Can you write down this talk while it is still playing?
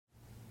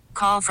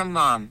Call from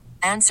mom.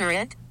 Answer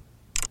it.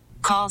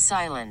 Call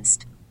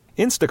silenced.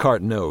 Instacart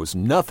knows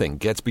nothing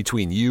gets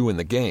between you and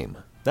the game.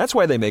 That's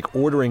why they make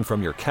ordering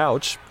from your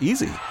couch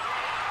easy.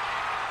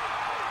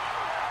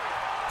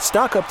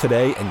 Stock up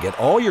today and get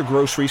all your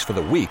groceries for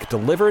the week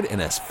delivered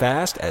in as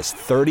fast as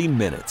 30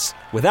 minutes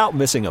without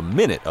missing a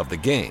minute of the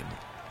game.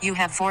 You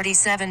have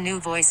 47 new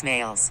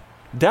voicemails.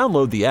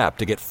 Download the app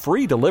to get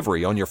free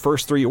delivery on your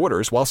first 3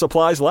 orders while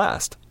supplies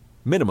last.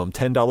 Minimum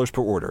 $10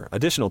 per order.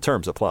 Additional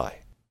terms apply.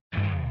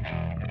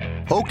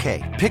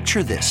 Okay,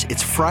 picture this.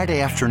 It's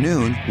Friday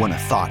afternoon when a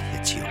thought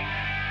hits you.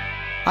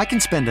 I can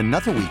spend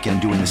another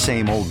weekend doing the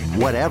same old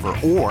whatever,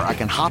 or I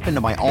can hop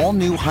into my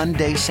all-new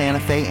Hyundai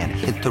Santa Fe and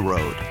hit the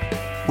road.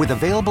 With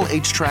available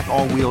H-Track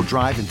all-wheel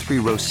drive and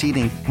 3-row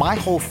seating, my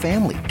whole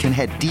family can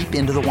head deep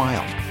into the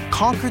wild.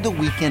 Conquer the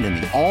weekend in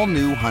the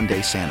all-new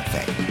Hyundai Santa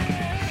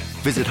Fe.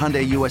 Visit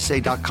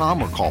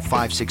HyundaiUSA.com or call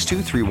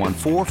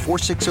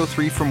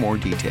 562-314-4603 for more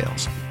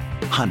details.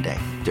 Hyundai,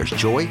 there's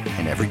joy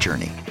in every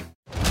journey.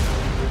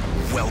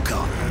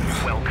 Welcome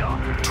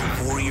to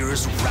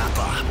Warriors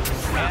Wrap-Up.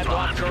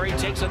 Handoff, Curry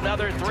takes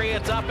another three.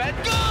 It's up and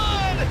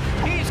good!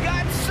 He's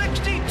got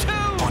 62!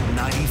 On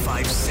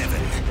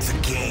 95.7, The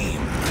Game.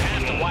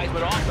 Pass to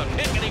Wiseman off the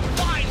pick, and he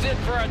flies in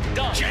for a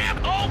dunk. Jam!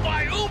 Oh,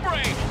 by Oubre!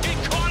 He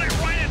caught it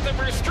right at the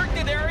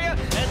restricted area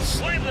and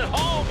slammed it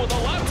home with a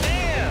left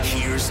hand.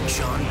 Here's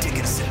John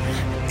Dickinson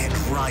and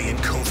Ryan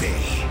Covey.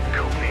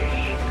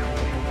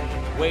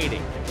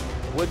 Waiting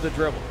with the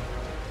dribble.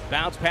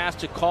 Bounce pass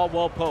to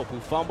Caldwell Pope, who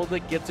fumbled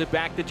it, gets it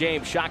back to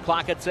James. Shot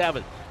clock at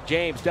 7.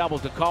 James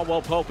doubles to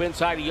Caldwell Pope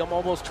inside. He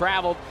almost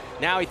traveled.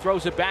 Now he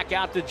throws it back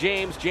out to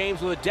James.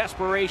 James with a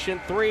desperation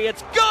 3.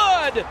 It's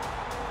good!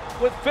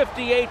 With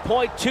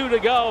 58.2 to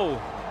go.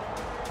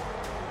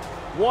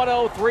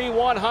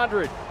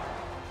 103-100.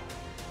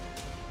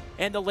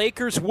 And the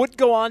Lakers would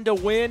go on to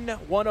win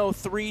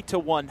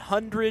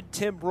 103-100.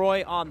 Tim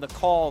Roy on the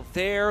call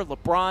there.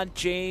 LeBron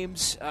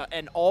James,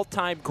 an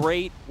all-time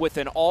great with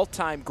an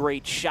all-time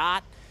great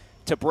shot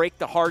to break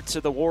the hearts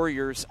of the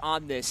Warriors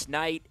on this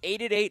night.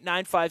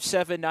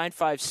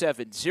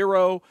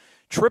 888-957-9570.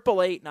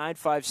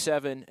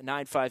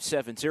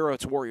 888-957-9570.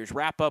 It's Warriors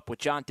Wrap-Up with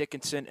John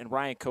Dickinson and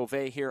Ryan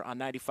Covey here on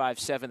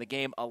 95.7 The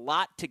Game. A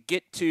lot to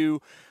get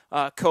to,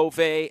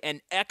 Covey.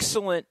 An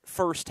excellent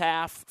first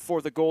half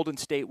for the Golden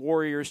State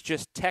Warriors,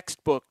 just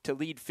textbook to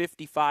lead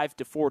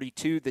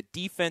 55-42. The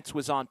defense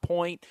was on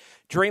point.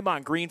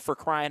 Draymond Green, for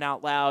crying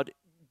out loud,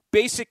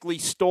 basically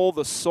stole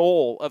the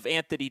soul of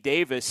Anthony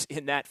Davis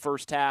in that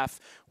first half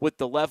with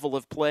the level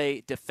of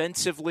play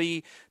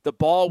defensively. The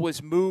ball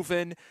was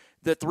moving.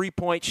 The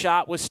three-point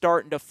shot was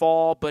starting to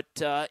fall,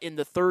 but in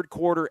the third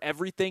quarter,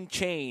 everything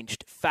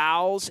changed.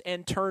 Fouls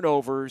and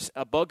turnovers,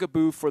 a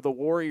bugaboo for the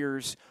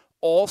Warriors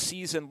all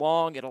season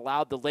long. It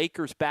allowed the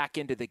Lakers back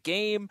into the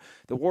game.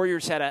 The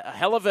Warriors had a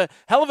hell of a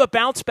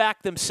bounce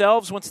back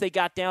themselves once they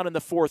got down in the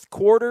fourth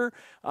quarter,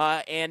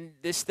 and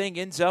this thing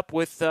ends up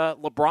with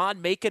LeBron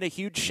making a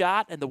huge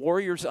shot and the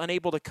Warriors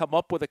unable to come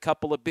up with a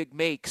couple of big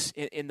makes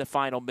in the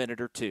final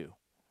minute or two.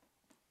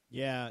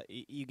 Yeah,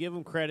 you give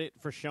them credit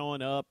for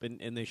showing up,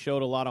 and they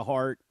showed a lot of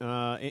heart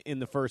in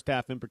the first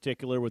half in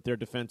particular with their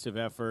defensive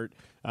effort,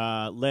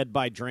 led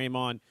by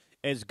Draymond.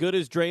 As good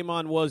as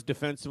Draymond was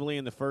defensively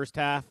in the first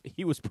half,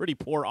 he was pretty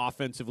poor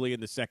offensively in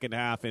the second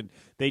half, and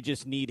they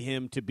just need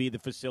him to be the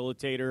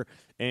facilitator.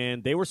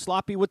 And they were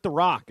sloppy with the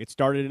rock. It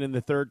started in the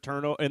third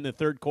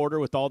quarter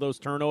with all those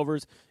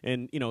turnovers.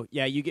 And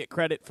you get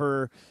credit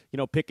for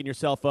picking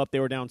yourself up. They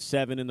were down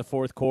 7 in the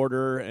fourth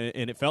quarter,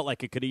 and it felt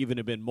like it could even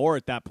have been more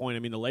at that point. I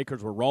mean, the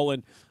Lakers were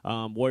rolling.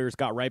 Warriors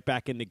got right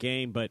back in the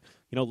game, but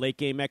late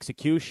game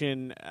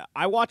execution.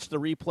 I watched the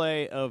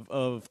replay of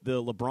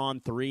the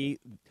LeBron 3.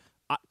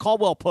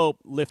 Caldwell Pope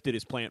lifted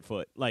his plant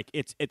foot. Like,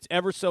 it's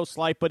ever so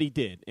slight, but he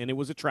did, and it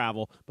was a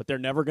travel, but they're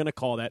never going to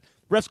call that.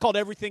 Refs called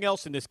everything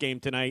else in this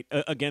game tonight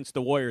against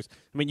the Warriors.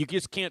 I mean, you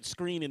just can't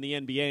screen in the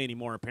NBA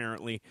anymore,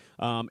 apparently.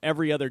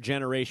 Every other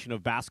generation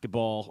of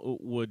basketball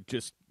would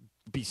just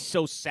be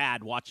so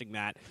sad watching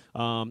that.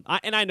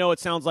 I know it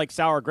sounds like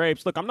sour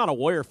grapes. Look, I'm not a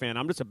Warrior fan.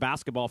 I'm just a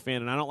basketball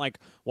fan, and I don't like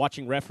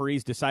watching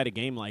referees decide a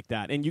game like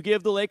that. And you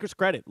give the Lakers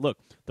credit. Look,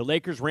 the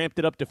Lakers ramped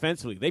it up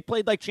defensively. They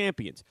played like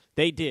champions.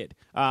 They did.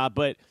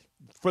 But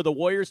for the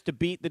Warriors to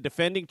beat the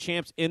defending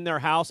champs in their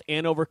house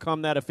and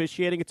overcome that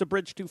officiating, it's a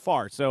bridge too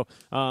far. So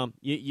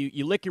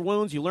you lick your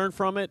wounds, you learn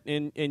from it,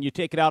 and you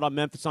take it out on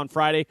Memphis on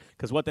Friday,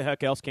 because what the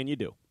heck else can you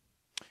do?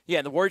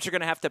 Yeah, the Warriors are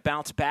going to have to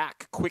bounce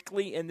back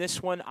quickly in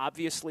this one.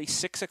 Obviously,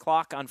 6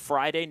 o'clock on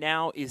Friday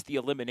now is the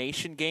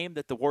elimination game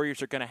that the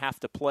Warriors are going to have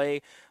to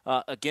play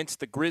against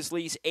the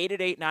Grizzlies.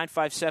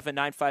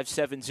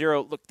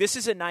 888-957-9570. Look, this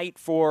is a night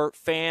for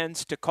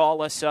fans to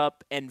call us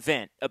up and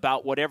vent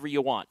about whatever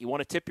you want. You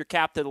want to tip your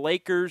cap to the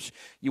Lakers.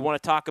 You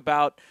want to talk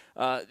about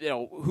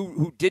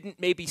who didn't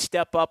maybe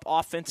step up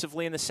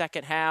offensively in the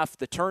second half,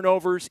 the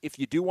turnovers. If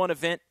you do want to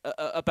vent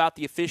about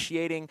the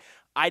officiating,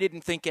 I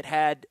didn't think it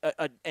had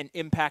an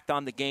impact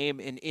on the game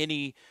in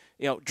any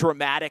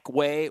dramatic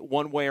way,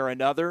 one way or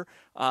another.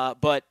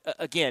 But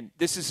again,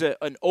 this is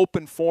an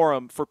open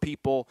forum for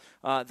people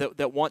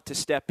that want to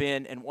step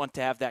in and want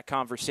to have that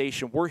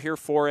conversation. We're here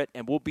for it,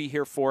 and we'll be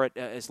here for it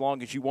as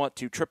long as you want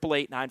to.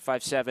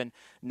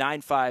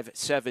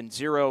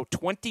 888-957-9570.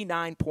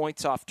 29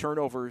 points off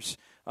turnovers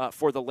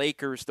for the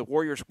Lakers. The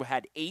Warriors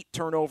had 8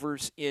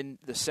 turnovers in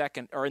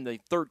the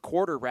third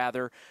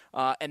quarter,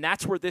 and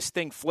that's where this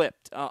thing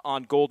flipped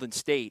on Golden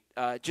State.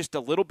 Just a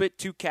little bit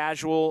too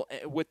casual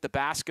with the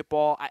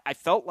basketball. I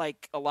felt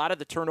like a lot of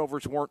the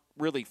turnovers weren't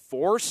really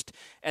forced,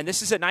 and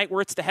this is a night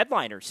where it's the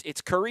headliners.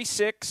 It's Curry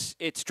 6,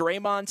 it's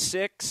Draymond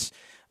 6.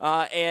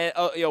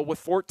 With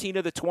 14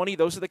 of the 20,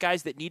 those are the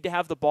guys that need to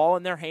have the ball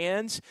in their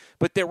hands.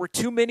 But there were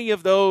too many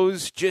of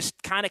those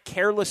just kind of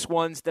careless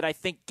ones that I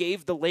think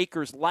gave the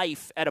Lakers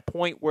life at a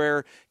point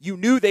where you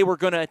knew they were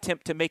going to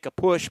attempt to make a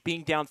push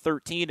being down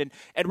 13. And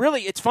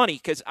really, it's funny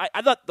because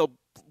I thought the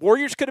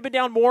Warriors could have been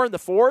down more in the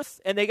fourth,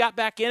 and they got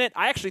back in it.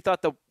 I actually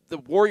thought the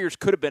Warriors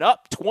could have been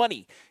up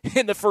 20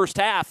 in the first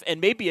half,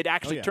 and maybe it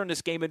actually turned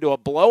this game into a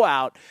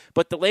blowout.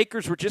 But the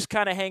Lakers were just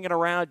kind of hanging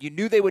around. You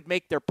knew they would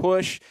make their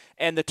push,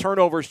 and the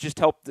turnovers just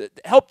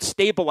helped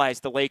stabilize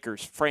the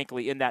Lakers,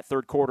 frankly, in that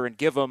third quarter and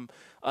give them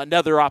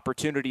another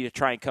opportunity to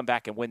try and come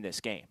back and win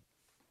this game.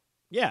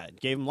 Yeah, it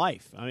gave them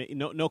life. I mean,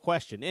 no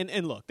question.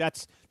 And look,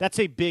 that's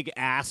a big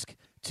ask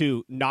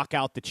to knock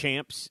out the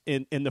champs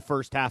in the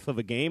first half of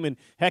a game. And,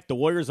 heck, the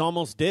Warriors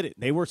almost did it.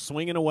 They were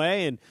swinging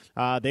away, and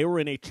they were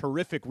in a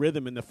terrific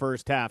rhythm in the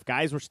first half.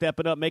 Guys were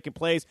stepping up, making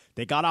plays.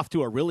 They got off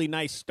to a really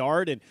nice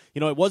start. And,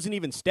 it wasn't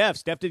even Steph.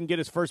 Steph didn't get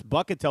his first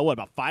bucket till,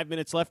 about 5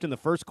 minutes left in the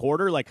first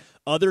quarter. Like,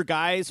 other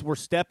guys were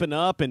stepping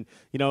up. And,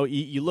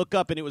 you look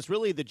up, and it was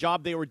really the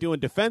job they were doing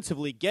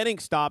defensively, getting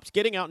stops,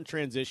 getting out in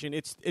transition.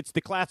 It's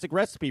the classic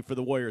recipe for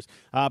the Warriors.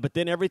 But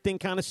then everything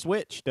kind of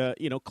switched.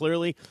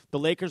 Clearly the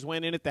Lakers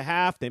went in at the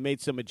half. They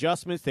made some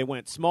adjustments. They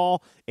went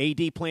small.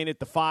 AD playing at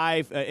the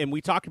 5, and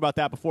we talked about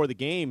that before the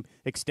game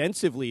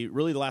extensively,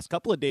 really the last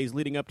couple of days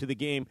leading up to the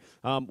game.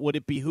 Would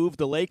it behoove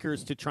the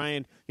Lakers to try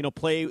and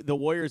play the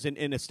Warriors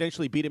and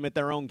essentially beat them at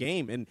their own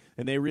game? And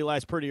they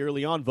realized pretty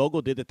early on,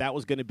 Vogel did, that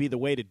was going to be the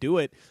way to do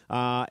it,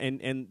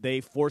 and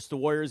they forced the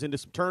Warriors into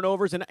some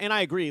turnovers. And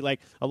I agree, like,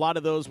 a lot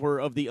of those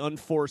were of the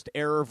unforced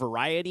error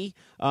variety,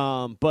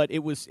 but it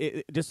was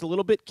just a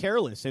little bit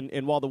careless.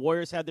 And while the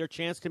Warriors had their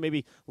chance to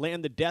maybe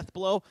land the death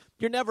blow,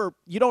 you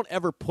don't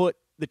ever put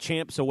the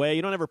champs away.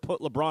 You don't ever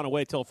put LeBron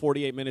away till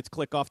 48 minutes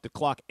click off the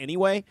clock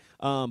anyway.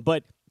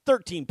 But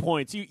 13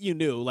 points, you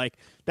knew, like,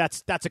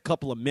 that's a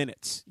couple of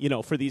minutes,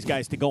 for these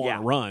guys to go on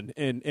a run,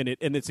 and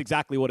it's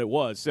exactly what it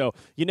was. So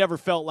you never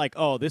felt like,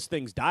 oh, this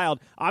thing's dialed.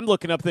 I'm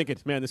looking up thinking,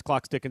 man, this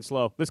clock's ticking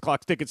slow.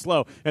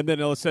 And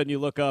then all of a sudden you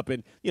look up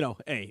and,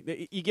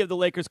 hey, you give the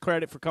Lakers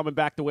credit for coming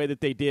back the way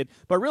that they did.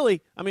 But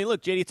really, I mean,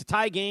 look, JD, it's a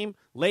tie game,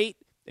 late.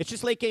 It's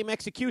just late game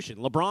execution.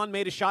 LeBron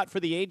made a shot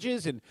for the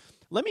ages, and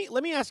let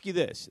me ask you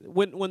this: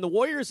 when the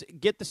Warriors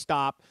get the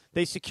stop,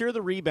 they secure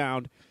the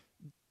rebound.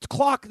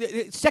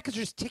 Seconds are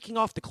just ticking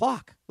off the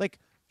clock. Like,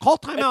 call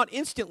timeout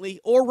instantly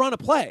or run a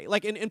play,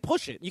 like, and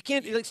push it. You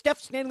can't, like,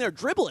 Steph's standing there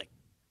dribbling.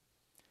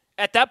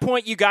 At that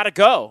point, you got to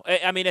go.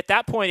 I mean, at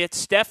that point, it's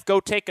Steph,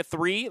 go take a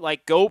 3,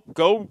 like, go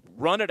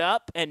run it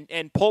up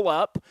and pull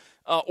up,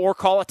 or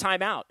call a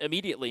timeout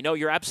immediately. No,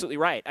 you're absolutely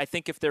right. I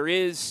think if there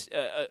is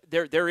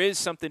there is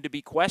something to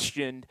be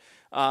questioned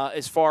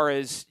as far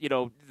as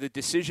the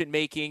decision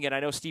making, and I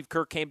know Steve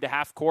Kerr came to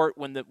half court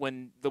when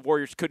the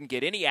Warriors couldn't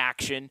get any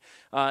action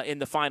in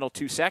the final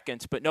 2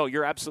 seconds. But no,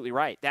 you're absolutely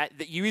right.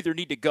 That you either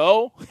need to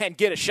go and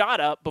get a shot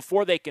up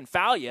before they can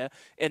foul you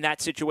in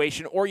that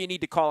situation, or you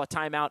need to call a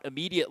timeout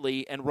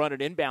immediately and run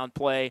an inbound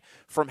play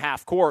from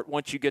half court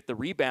once you get the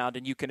rebound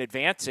and you can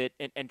advance it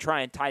and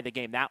try and tie the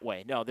game that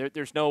way. No,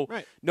 there's no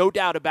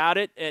doubt about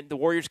it. And the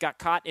Warriors got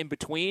caught in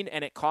between,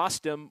 and it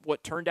cost them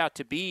what turned out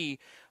to be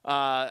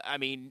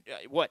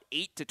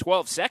 8 to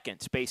 12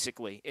 seconds,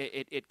 basically.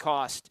 It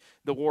cost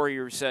the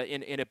Warriors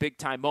in a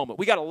big-time moment.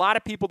 We got a lot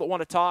of people that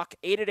want to talk.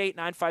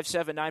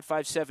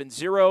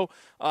 888-957-9570.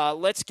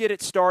 Let's get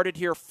it started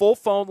here. Full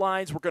phone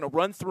lines. We're going to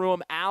run through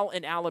them. Al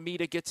in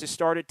Alameda gets us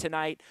started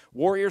tonight.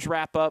 Warriors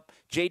wrap up.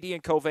 JD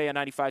and Covey on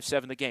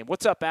 95.7 The Game.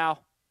 What's up,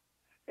 Al?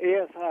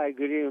 Yes, hi.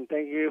 Good evening.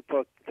 Thank you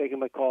for taking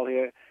my call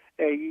here.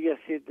 Hey, you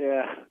just hit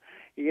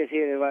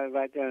it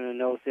right there in the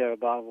nose there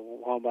about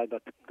the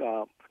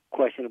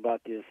question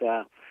about this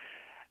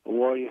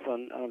Warriors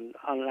on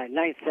like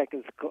 9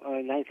 seconds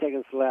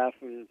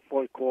left in the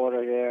fourth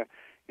quarter there.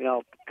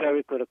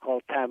 Curry could have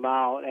called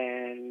timeout,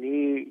 and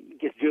he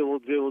just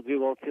dribbled till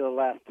the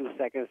last 2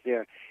 seconds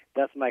there.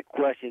 That's my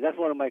question. That's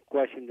one of my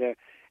questions there.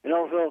 And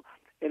also,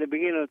 in the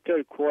beginning of the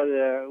third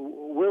quarter,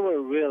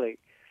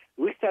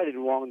 we started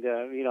wrong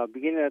there.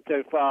 Beginning of the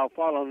third foul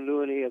on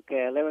Looney,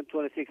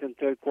 11:26 in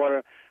third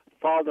quarter,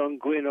 fouled on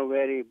Green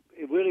already.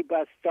 A really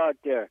bad start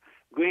there.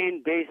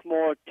 Green,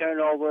 Basemore,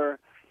 turnover,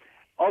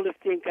 all this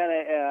thing kind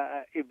of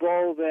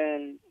evolved,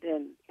 and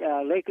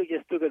Lakers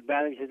just took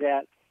advantage of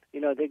that.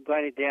 They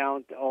grind it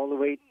down all the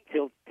way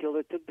till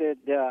they took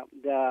the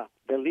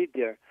lead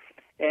there,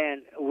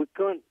 and we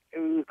couldn't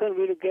we couldn't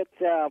really get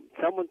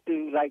someone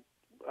to like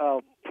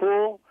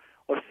Poole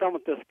or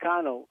someone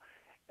Toscano.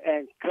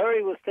 And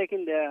Curry was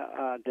taking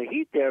the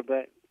heat there,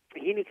 but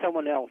he needs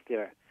someone else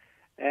there.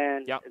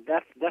 And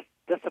that's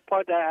the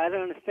part that I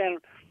don't understand.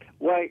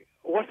 Why?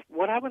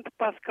 What happened to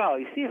Pascal?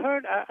 Is he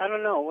hurt? I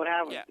don't know what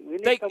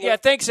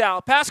happened. Thanks,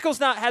 Al. Pascal's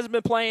hasn't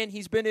been playing.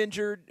 He's been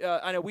injured.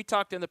 I know we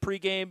talked in the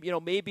pregame.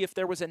 Maybe if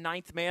there was a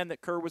ninth man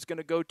that Kerr was going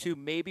to go to,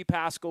 maybe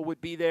Pascal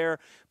would be there.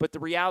 But the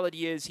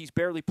reality is he's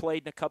barely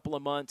played in a couple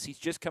of months. He's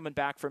just coming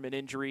back from an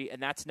injury,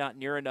 and that's not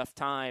near enough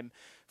time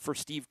for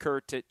Steve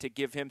Kerr to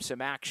give him some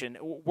action.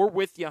 We're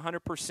with you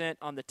 100%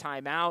 on the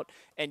timeout.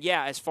 And,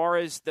 as far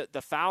as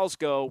the fouls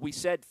go, we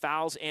said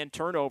fouls and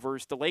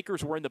turnovers. The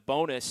Lakers were in the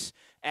bonus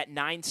at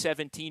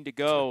 9:17 to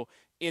go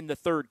in the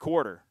third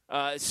quarter.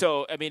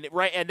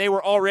 And they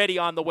were already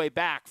on the way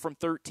back from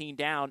 13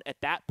 down at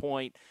that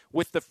point.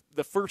 With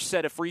the first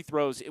set of free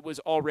throws, it was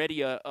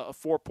already a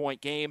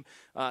 4-point game.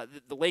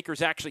 The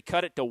Lakers actually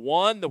cut it to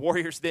 1. The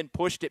Warriors then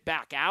pushed it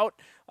back out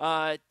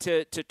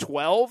to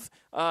 12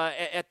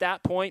 at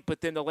that point.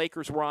 But then the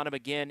Lakers were on them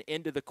again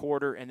into the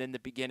quarter and then the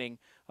beginning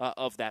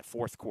of that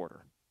fourth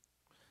quarter.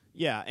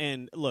 Yeah,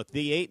 and look,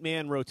 the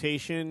 8-man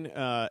rotation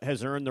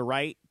has earned the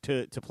right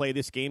to play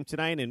this game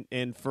tonight,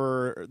 and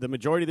for the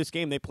majority of this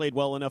game, they played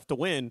well enough to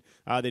win.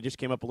 They just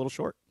came up a little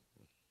short.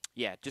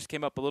 Yeah, just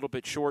came up a little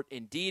bit short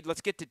indeed.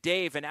 Let's get to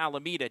Dave in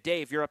Alameda.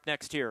 Dave, you're up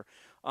next here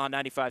on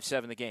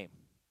 95.7 The Game.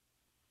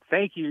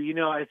 Thank you.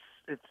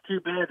 It's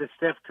too bad that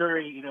Steph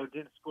Curry,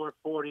 didn't score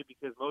 40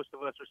 because most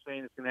of us are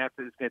saying it's going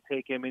to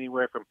take him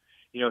anywhere from,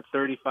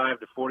 35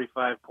 to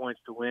 45 points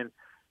to win.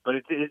 But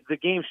the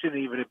game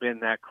shouldn't even have been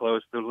that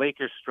close. The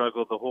Lakers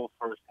struggled the whole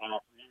first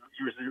half.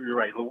 You're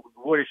right. The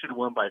Warriors should have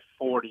won by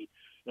 40,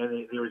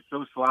 and they were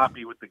so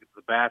sloppy with the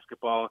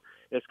basketball.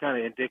 It's kind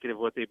of indicative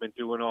of what they've been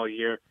doing all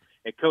year.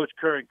 And Coach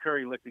Kerr and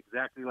Curry looked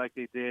exactly like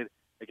they did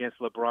against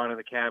LeBron and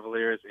the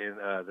Cavaliers in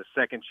the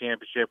second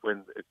championship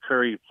when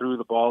Curry threw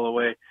the ball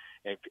away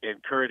and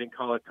Curry didn't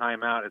call a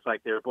timeout. It's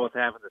like they were both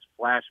having this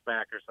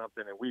flashback or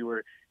something,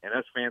 and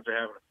us fans are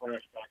having a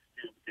flashback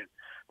too because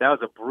that was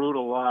a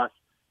brutal loss.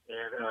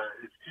 And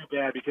it's too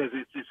bad because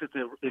it's just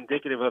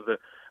indicative of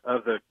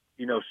the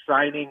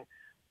signing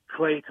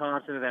Klay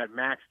Thompson to that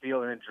max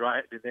deal and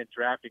then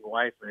drafting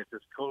Weissman. It's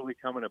just totally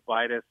coming to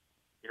bite us,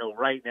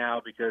 right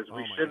now because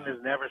we shouldn't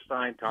have never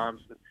signed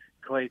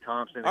Klay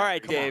Thompson. All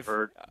right, Dave.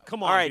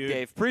 Come on, all right, dude.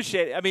 Dave.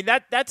 Appreciate it. I mean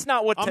that's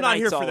not what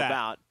tonight's all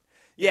about.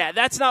 Yeah,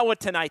 that's not what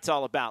tonight's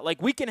all about. Like,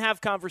 we can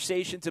have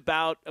conversations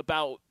about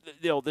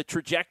the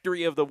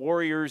trajectory of the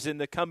Warriors in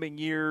the coming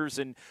years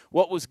and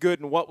what was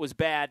good and what was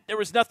bad. There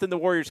was nothing the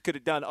Warriors could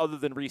have done other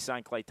than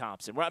re-sign Klay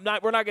Thompson. We're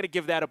not going to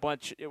give that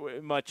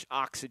much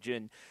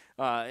oxygen,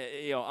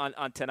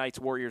 on tonight's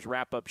Warriors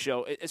wrap-up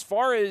show. As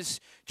far as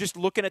just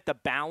looking at the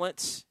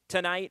balance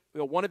tonight,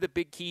 one of the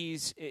big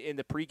keys in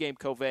the pregame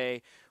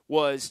Covey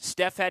was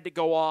Steph had to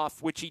go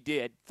off, which he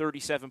did,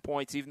 37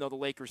 points, even though the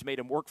Lakers made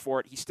him work for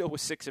it. He still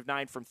was 6 of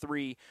 9 from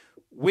 3.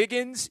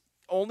 Wiggins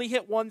only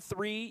hit 1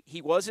 3.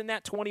 He was in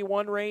that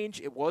 21 range.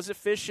 It was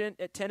efficient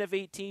at 10 of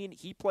 18.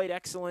 He played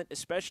excellent,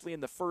 especially in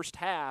the first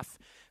half.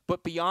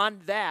 But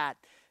beyond that,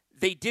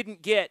 they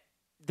didn't get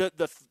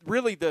the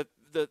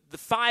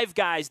 5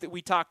 guys that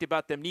we talked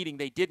about them needing.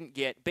 They didn't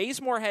get.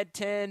 Bazemore had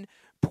 10.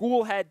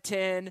 Poole had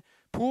 10.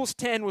 Poole's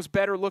 10 was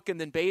better looking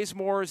than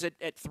Bazemore's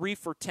at 3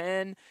 for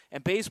 10,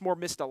 and Bazemore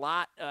missed a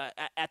lot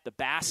at the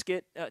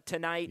basket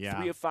tonight. Yeah.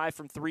 3 of 5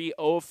 from 3,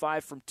 0 of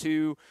 5 from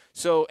 2.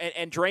 So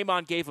and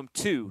Draymond gave him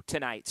 2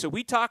 tonight. So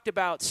we talked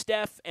about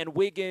Steph and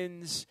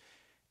Wiggins,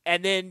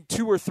 and then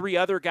 2 or 3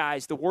 other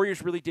guys. The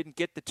Warriors really didn't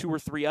get the 2 or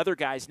 3 other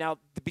guys. Now,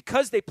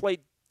 because they played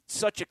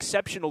such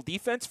exceptional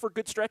defense for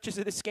good stretches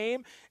of this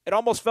game, it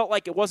almost felt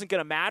like it wasn't going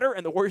to matter,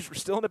 and the Warriors were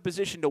still in a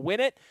position to win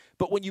it.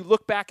 But when you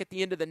look back at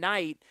the end of the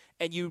night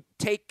and you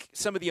take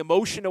some of the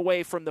emotion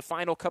away from the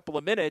final couple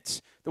of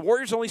minutes, the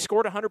Warriors only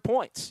scored 100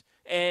 points,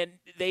 and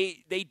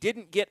they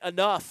didn't get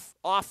enough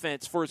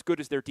offense for as good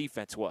as their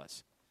defense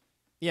was.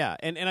 Yeah,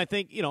 and I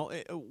think,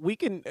 we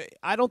can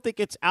 – I don't think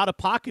it's out of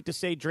pocket to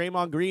say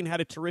Draymond Green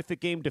had a terrific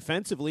game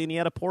defensively and he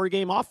had a poor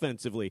game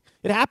offensively.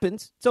 It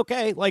happens. It's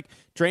okay. Like,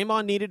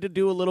 Draymond needed to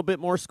do a little bit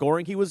more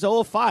scoring. He was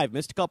 0 of 5,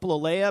 missed a couple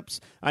of layups.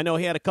 I know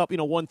he had a couple,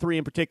 1 3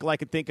 in particular I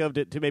could think of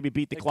to maybe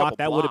beat the clock.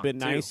 That would have been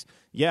nice. Too.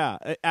 Yeah,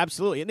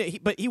 absolutely.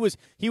 And but he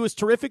was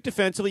terrific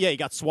defensively. Yeah, he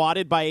got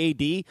swatted by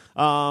AD,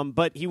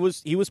 but he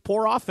was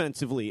poor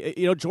offensively.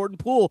 Jordan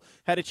Poole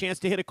had a chance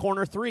to hit a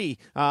corner 3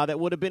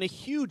 that would have been a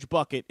huge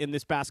bucket in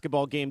this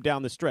basketball game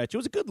down the stretch. It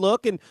was a good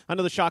look, and I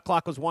know the shot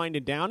clock was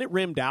winding down. It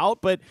rimmed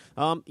out, but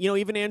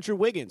even Andrew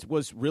Wiggins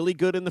was really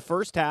good in the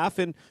first half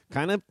and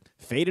kind of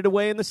faded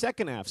away in the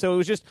second half. So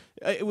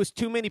it was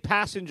too many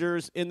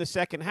passengers in the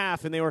second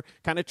half, and they were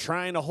kind of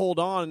trying to hold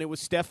on, and it was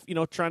Steph,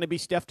 trying to be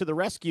Steph to the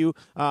rescue,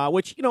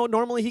 which,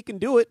 normally he can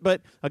do it,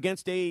 but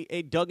against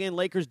a dug-in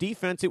Lakers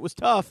defense, it was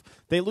tough.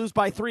 They lose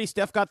by 3.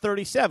 Steph got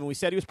 37. We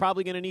said he was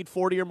probably going to need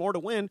 40 or more to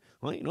win.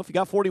 Well, if he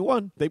got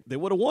 41, they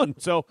would have won.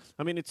 So,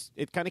 I mean,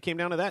 it kind of came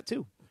down to that,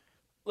 too.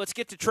 Let's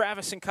get to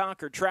Travis in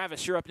Concord.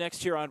 Travis, you're up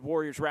next here on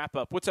Warriors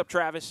Wrap-Up. What's up,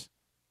 Travis?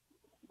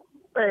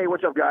 Hey,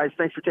 what's up, guys?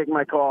 Thanks for taking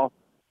my call.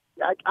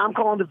 I'm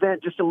calling to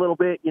vent just a little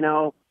bit,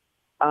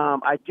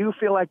 I do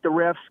feel like the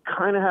refs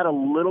kind of had a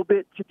little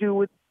bit to do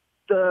with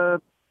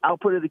the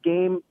output of the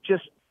game.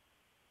 Just,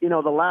 the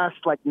last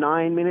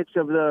 9 minutes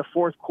of the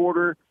fourth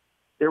quarter,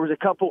 there was a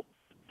couple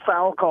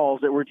foul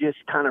calls that were just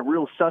kind of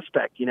real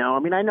suspect,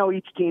 I know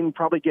each team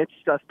probably gets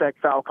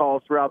suspect foul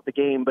calls throughout the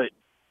game, but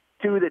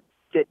two that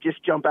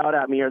just jump out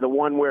at me are the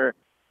one where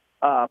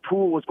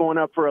Poole was going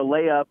up for a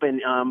layup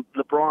and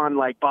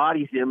LeBron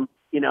bodies him,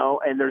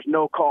 and there's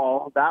no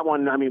call. That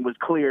one, was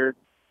clear.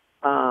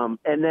 And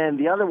then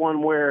the other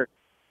one where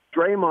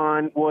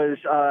Draymond was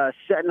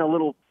setting a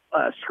little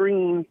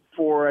screen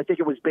for, I think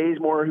it was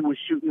Bazemore, who was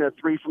shooting a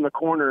three from the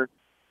corner.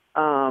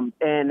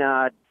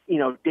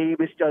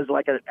 Davis does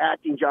an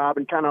acting job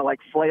and kind of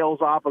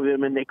flails off of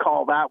him, and they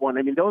call that one.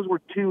 Those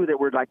were two that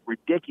were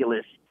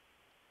ridiculous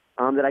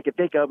that I could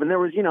think of. And there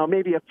was,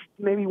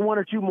 maybe one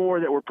or two more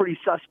that were pretty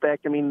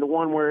suspect. The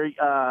one where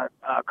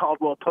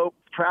Caldwell Pope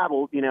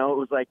traveled, it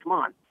was come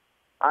on.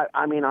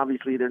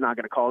 Obviously they're not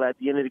going to call that at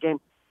the end of the game.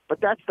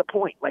 But that's the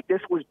point. This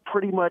was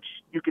pretty much,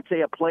 you could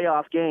say, a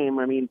playoff game.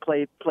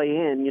 Play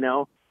in,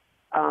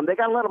 they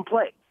got to let them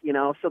play,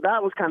 So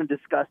that was kind of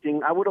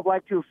disgusting. I would have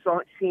liked to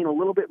have seen a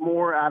little bit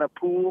more out of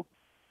Poole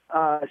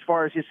as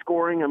far as his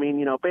scoring.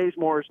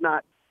 Bazemore's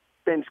not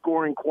been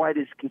scoring quite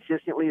as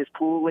consistently as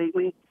Poole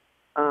lately.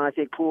 I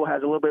think Poole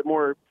has a little bit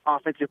more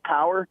offensive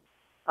power.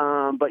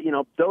 But,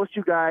 those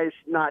two guys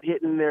not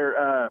hitting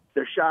their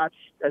shots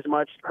as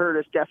much hurt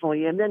us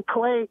definitely. And then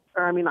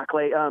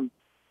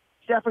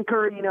Stephen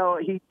Curry,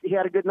 he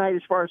had a good night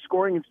as far as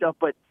scoring and stuff,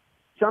 but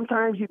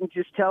sometimes you can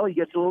just tell he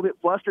gets a little bit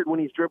flustered when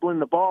he's dribbling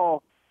the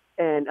ball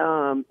and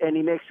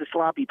he makes a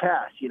sloppy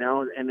pass,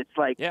 and it's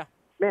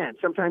man,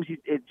 sometimes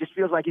it just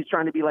feels like he's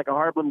trying to be like a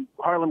Harlem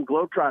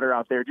Globetrotter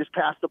out there. Just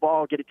pass the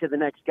ball, get it to the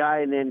next guy,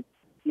 and then,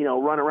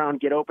 run around,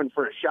 get open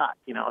for a shot.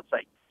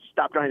 It's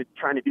stop trying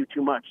to do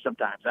too much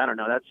sometimes. I don't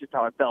know. That's just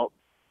how I felt.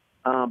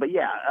 But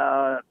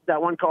yeah,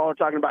 that one caller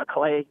talking about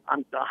Clay,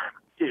 I'm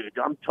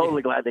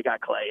totally glad they got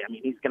Clay.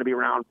 He's going to be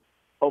around.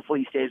 Hopefully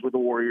he stays with the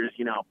Warriors,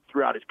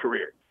 throughout his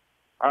career.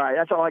 All right,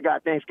 that's all I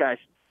got. Thanks, guys.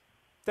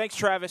 Thanks,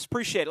 Travis.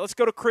 Appreciate it. Let's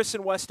go to Chris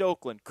in West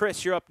Oakland.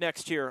 Chris, you're up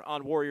next here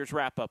on Warriors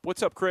Wrap-Up.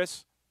 What's up,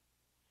 Chris?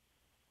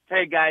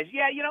 Hey, guys.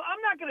 Yeah,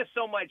 I'm not going to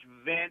so much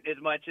vent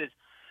as much as,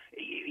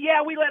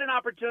 we let an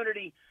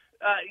opportunity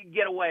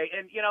get away.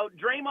 And,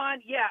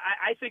 Draymond,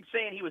 I think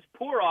saying he was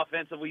poor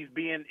offensively is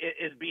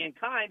being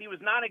kind. He was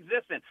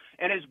non-existent.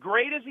 And as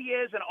great as he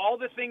is and all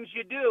the things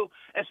you do,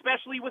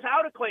 especially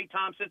without a Klay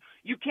Thompson,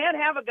 you can't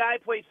have a guy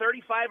play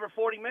 35 or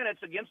 40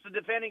 minutes against the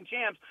defending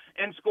champs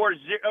and score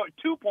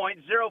 2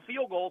 points, 0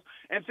 field goals,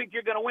 and think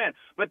you're going to win.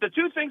 But the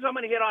two things I'm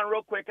going to hit on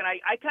real quick, and I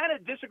kind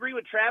of disagree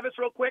with Travis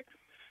real quick.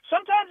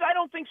 Sometimes I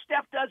don't think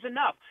Steph does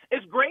enough.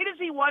 As great as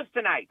he was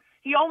tonight,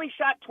 he only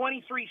shot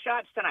 23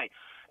 shots tonight.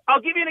 I'll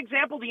give you an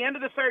example, the end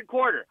of the third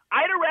quarter.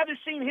 I'd have rather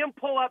seen him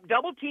pull up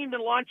double-teamed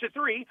and launch a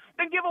three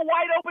than give a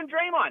wide-open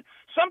Draymond.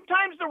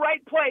 Sometimes the right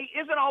play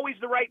isn't always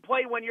the right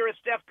play when you're a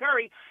Steph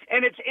Curry,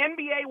 and it's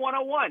NBA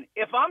 101.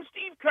 If I'm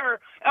Steve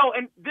Kerr,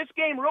 and this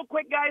game, real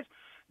quick, guys,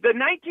 the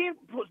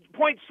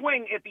 19-point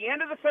swing at the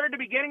end of the third, the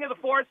beginning of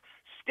the fourth,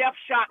 Steph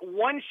shot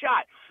one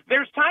shot.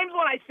 There's times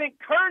when I think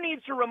Kerr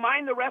needs to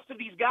remind the rest of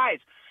these guys,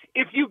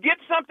 if you get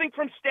something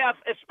from Steph,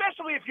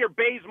 especially if you're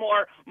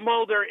Bazemore,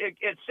 Mulder,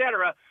 et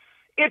cetera,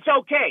 it's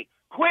okay.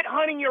 Quit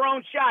hunting your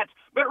own shots,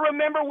 but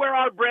remember where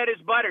our bread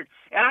is buttered.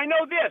 And I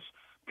know this,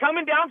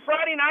 coming down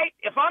Friday night,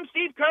 if I'm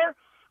Steve Kerr,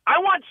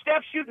 I want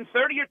Steph shooting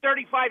 30 or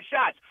 35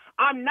 shots.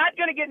 I'm not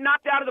going to get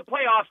knocked out of the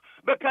playoffs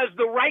because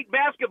the right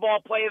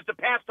basketball play is to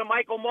pass to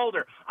Michael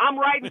Mulder. I'm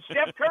riding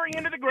Steph Curry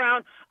into the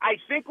ground.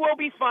 I think we'll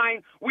be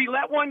fine. We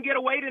let one get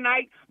away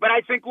tonight, but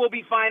I think we'll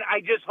be fine.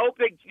 I just hope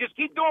they just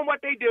keep doing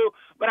what they do,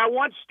 but I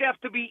want Steph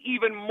to be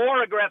even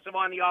more aggressive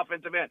on the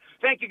offensive end.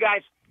 Thank you,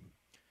 guys.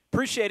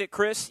 Appreciate it,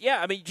 Chris.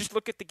 Yeah, just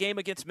look at the game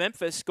against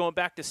Memphis going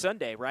back to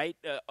Sunday, right?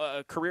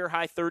 A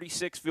career-high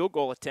 36 field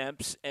goal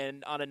attempts,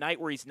 and on a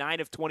night where he's 9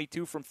 of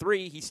 22 from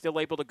 3, he's still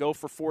able to go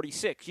for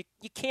 46.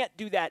 You can't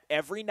do that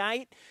every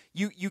night.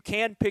 You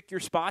can pick your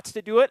spots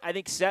to do it. I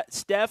think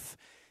Steph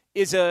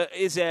is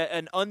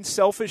an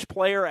unselfish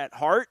player at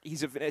heart.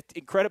 He's an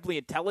incredibly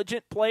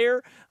intelligent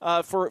player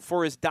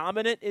for as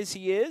dominant as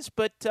he is.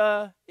 But,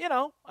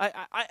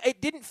 it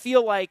didn't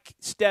feel like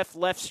Steph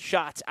left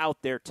shots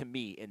out there to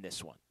me in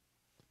this one.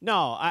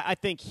 No, I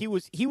think he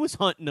was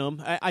hunting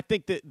them. I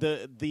think that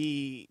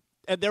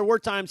there were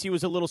times he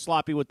was a little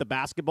sloppy with the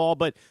basketball,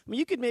 but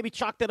you could maybe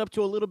chalk that up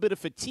to a little bit of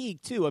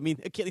fatigue too.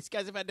 These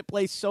guys have had to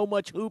play so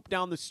much hoop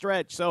down the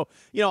stretch, so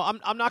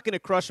I'm not going to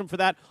crush them for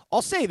that.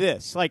 I'll say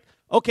this: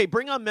 Okay,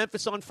 bring on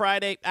Memphis on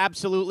Friday,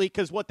 absolutely,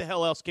 because what the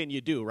hell else can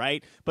you do,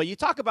 right? But you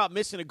talk about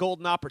missing a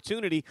golden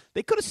opportunity.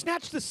 They could have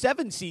snatched the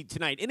 7 seed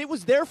tonight, and it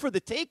was there for the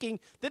taking.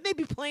 Then they'd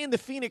be playing the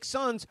Phoenix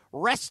Suns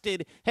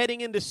rested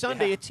heading into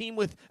Sunday, a team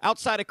with,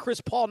 outside of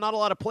Chris Paul, not a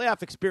lot of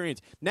playoff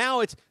experience. Now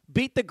it's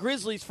beat the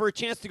Grizzlies for a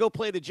chance to go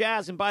play the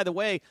Jazz, and by the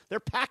way,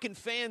 they're packing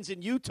fans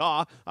in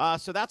Utah,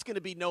 so that's going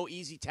to be no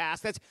easy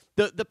task. That's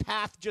the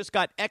path just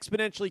got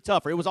exponentially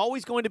tougher. It was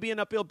always going to be an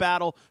uphill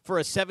battle for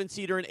a 7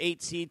 seed or an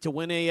 8 seed to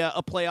win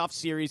a playoff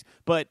series,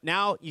 but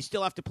now you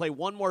still have to play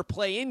one more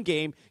play-in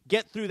game,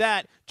 get through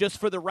that just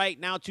for the right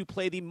now to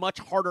play the much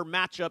harder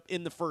matchup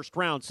in the first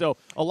round. So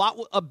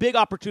a big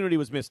opportunity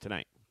was missed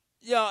tonight.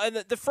 Yeah, and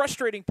the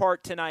frustrating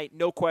part tonight,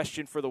 no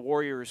question for the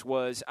Warriors,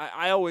 was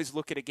I always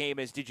look at a game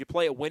as, did you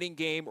play a winning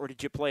game or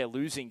did you play a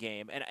losing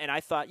game? And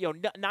I thought,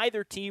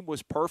 neither team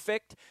was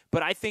perfect,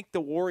 but I think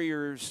the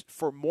Warriors,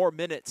 for more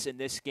minutes in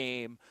this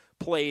game,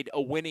 played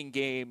a winning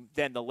game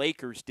than the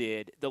Lakers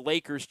did. The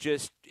Lakers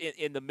just,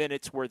 in the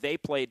minutes where they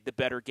played the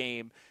better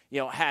game,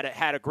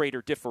 had a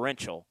greater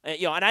differential.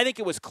 And I think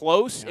it was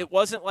close. Yeah. It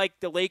wasn't like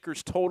the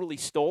Lakers totally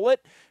stole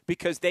it,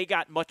 because they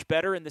got much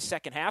better in the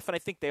second half, and I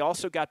think they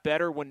also got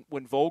better when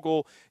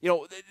Vogel,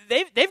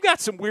 they've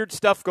got some weird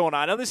stuff going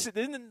on. Now, this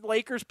isn't the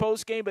Lakers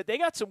post game, but they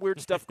got some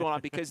weird stuff going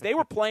on because they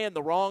were playing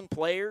the wrong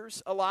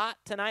players a lot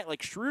tonight.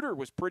 Like Schroeder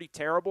was pretty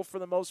terrible for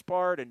the most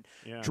part, and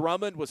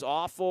Drummond was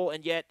awful,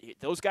 and yet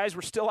those guys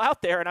were still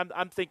out there, and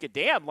I'm thinking,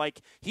 damn,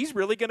 like he's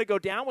really going to go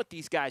down with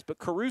these guys. But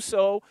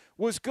Caruso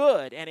was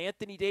good, and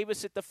Anthony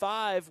Davis at the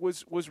 5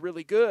 was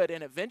really good,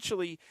 and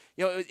eventually,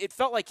 it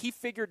felt like he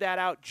figured that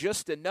out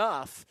just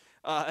enough.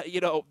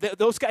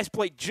 Those guys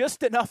played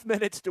just enough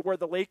minutes to where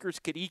the Lakers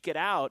could eke it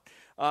out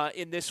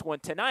in this one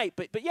tonight.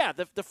 But yeah,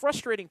 the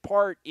frustrating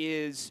part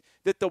is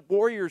that the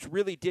Warriors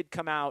really did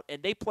come out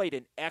and they played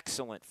an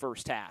excellent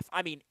first half.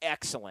 I mean,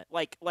 excellent,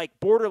 like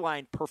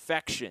borderline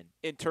perfection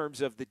in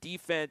terms of the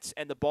defense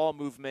and the ball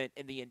movement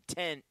and the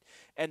intent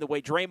and the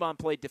way Draymond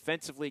played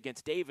defensively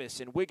against Davis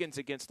and Wiggins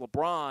against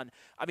LeBron.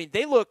 I mean,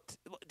 they looked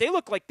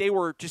like they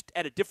were just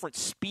at a different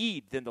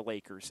speed than the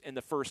Lakers in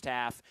the first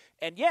half.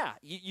 And yeah,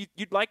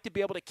 you'd like to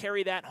be able to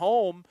carry that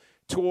home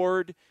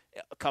toward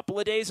a couple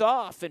of days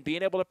off and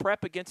being able to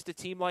prep against a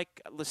team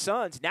like the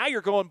Suns. Now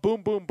you're going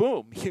boom, boom,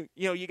 boom.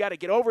 You got to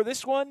get over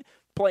this one,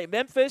 play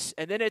Memphis,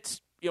 and then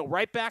it's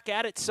right back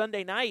at it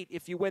Sunday night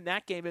if you win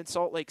that game in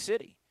Salt Lake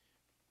City.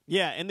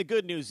 Yeah, and the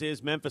good news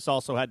is Memphis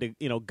also had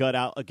to, gut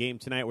out a game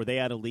tonight where they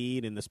had a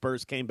lead and the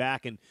Spurs came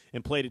back and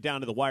played it down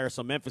to the wire,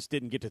 so Memphis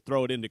didn't get to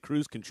throw it into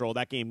cruise control.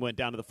 That game went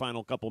down to the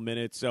final couple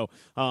minutes. So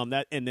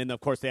and then, of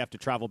course, they have to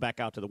travel back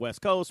out to the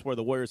West Coast where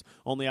the Warriors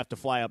only have to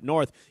fly up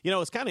north.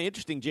 It's kind of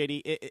interesting,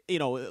 JD.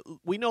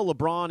 We know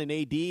LeBron and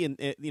AD, and,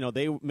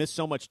 they miss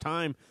so much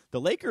time.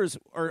 The Lakers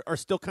are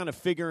still kind of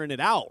figuring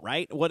it out,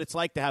 right, what it's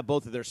like to have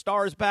both of their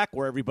stars back,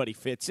 where everybody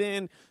fits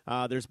in.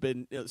 There's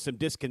been some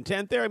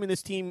discontent there. I mean,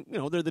 this team,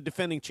 they're the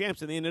defending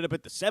champs, and they ended up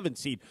at the 7th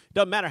seed.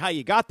 Doesn't matter how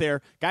you got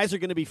there. Guys are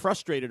going to be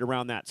frustrated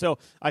around that. So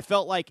I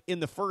felt like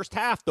in the first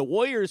half, the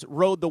Warriors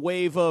rode the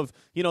wave of,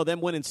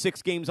 them winning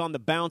 6 games on the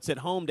bounce at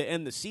home to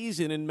end the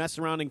season and mess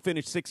around and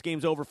finish 6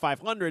 games over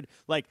 500.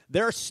 Like,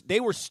 they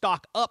were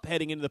stock up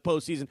heading into the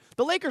postseason.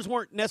 The Lakers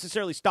weren't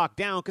necessarily stock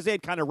down because they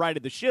had kind of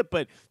righted the ship,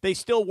 but they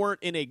still weren't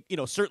in a,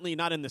 certainly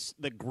not in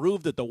the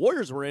groove that the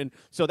Warriors were in.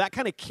 So that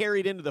kind of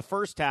carried into the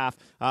first half.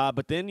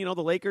 But then, the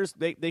Lakers,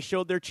 they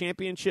showed their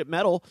championship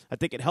medal. I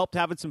think it helped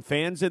having some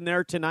fans in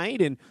there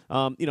tonight. And,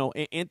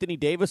 Anthony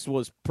Davis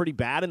was pretty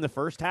bad in the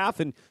first half,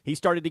 and he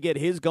started to get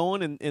his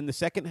going in the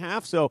second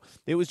half. So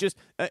it was just,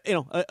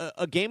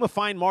 a game of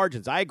fine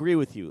margins. I agree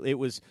with you. It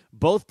was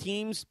both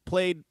teams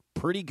played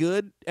pretty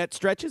good at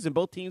stretches, and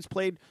both teams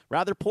played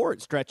rather poor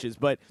at stretches.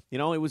 But,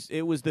 it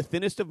was the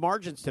thinnest of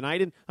margins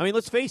tonight. And, I mean,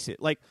 let's face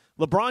it, like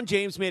LeBron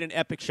James made an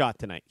epic shot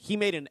tonight. He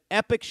made an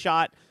epic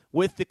shot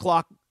with the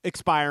clock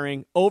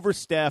expiring over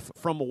Steph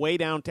from way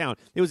downtown.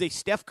 It was a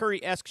Steph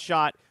Curry-esque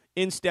shot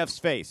in Steph's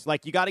face.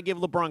 Like, you got to give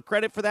LeBron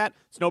credit for that.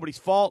 It's nobody's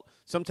fault.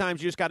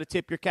 Sometimes you just got to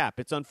tip your cap.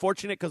 It's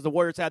unfortunate because the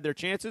Warriors had their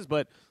chances,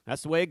 but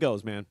that's the way it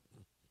goes, man.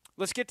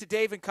 Let's get to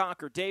Dave and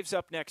Concord. Dave's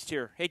up next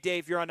here. Hey,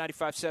 Dave, you're on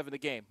 95.7 The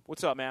Game.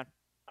 What's up, man?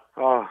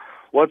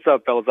 What's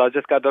up, fellas? I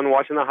just got done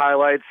watching the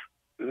highlights.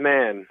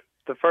 Man,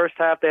 the first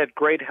half, they had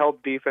great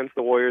help defense,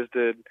 the Warriors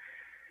did.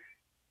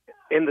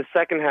 In the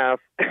second half,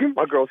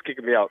 my girl's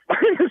kicking me out.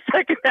 In the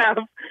second half,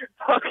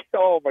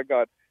 oh, my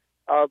God.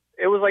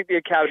 It was like the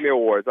Academy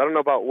Awards. I don't know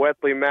about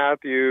Wesley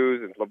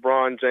Matthews and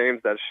LeBron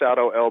James, that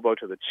shadow elbow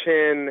to the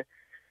chin,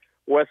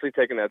 Wesley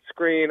taking that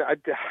screen.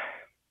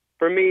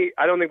 For me,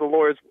 I don't think the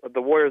Warriors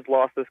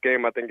lost this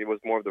game. I think it was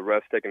more of the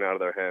refs taking it out of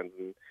their hands,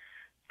 and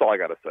that's all I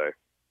got to say.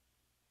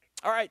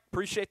 All right.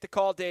 Appreciate the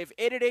call, Dave.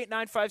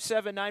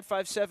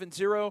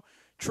 888-957-9570.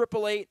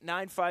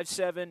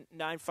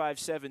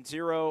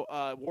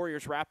 888-957-9570.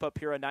 Warriors wrap up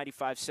here on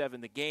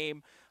 95.7 The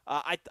Game.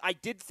 I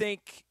did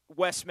think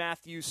Wes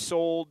Matthews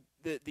sold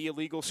the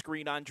illegal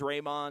screen on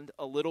Draymond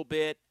a little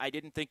bit. I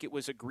didn't think it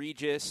was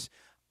egregious.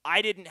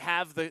 I didn't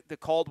have the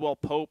Caldwell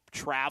Pope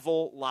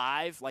travel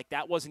live. Like,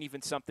 that wasn't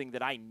even something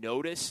that I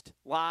noticed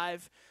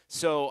live.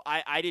 So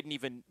I didn't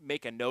even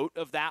make a note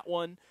of that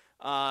one.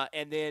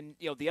 And then,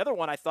 the other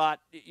one I thought,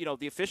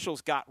 the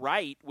officials got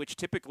right, which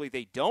typically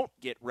they don't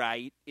get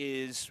right,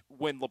 is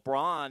when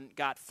LeBron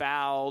got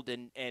fouled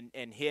and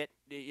hit,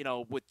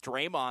 with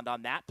Draymond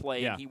on that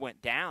play and he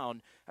went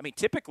down. I mean,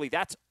 typically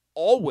that's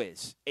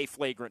always a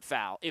flagrant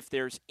foul if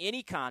there's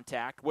any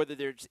contact, whether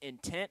there's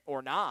intent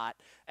or not.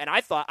 And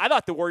I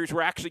thought the Warriors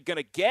were actually going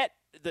to get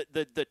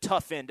the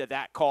tough end of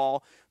that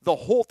call the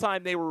whole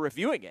time they were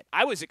reviewing it.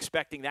 I was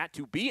expecting that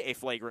to be a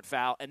flagrant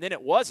foul, and then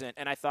it wasn't.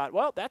 And I thought,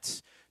 well,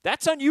 that's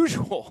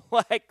unusual,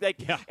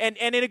 and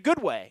in a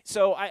good way.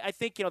 So I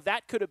think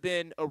that could have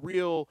been a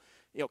real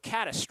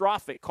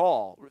catastrophic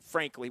call,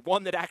 frankly,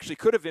 one that actually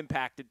could have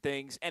impacted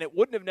things, and it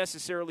wouldn't have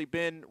necessarily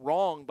been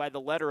wrong by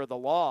the letter of the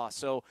law.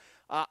 So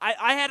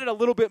I had it a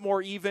little bit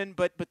more even,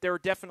 but there are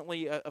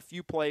definitely a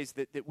few plays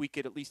that we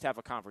could at least have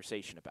a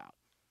conversation about.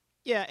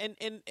 Yeah,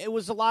 and it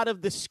was a lot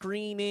of the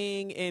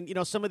screening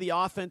and, some of the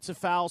offensive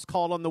fouls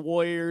called on the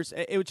Warriors.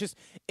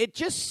 It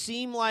just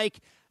seemed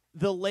like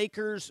the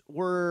Lakers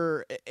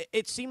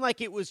it seemed like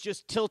it was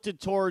just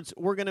tilted towards,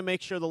 we're going to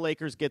make sure the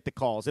Lakers get the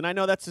calls. And I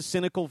know that's a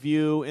cynical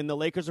view, and the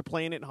Lakers are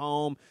playing at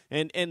home.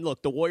 And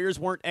look, the Warriors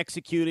weren't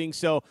executing,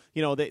 so,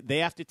 they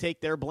have to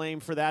take their blame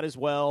for that as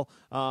well.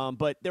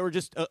 But there were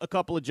just a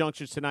couple of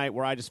junctures tonight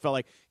where I just felt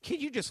like, can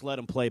you just let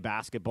them play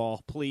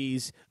basketball,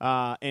 please?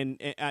 And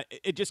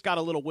it just got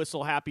a little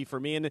whistle happy for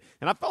me. And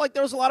I felt like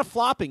there was a lot of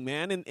flopping,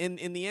 man.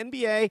 In the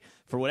NBA,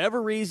 for whatever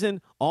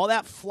reason, all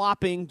that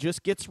flopping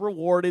just gets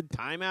rewarded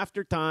time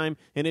after time,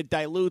 and it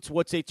dilutes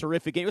what's a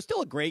terrific game. It was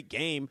still a great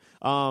game,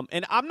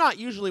 and I'm not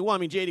usually one. I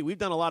mean, JD, we've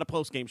done a lot of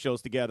post-game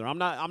shows together. I'm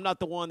not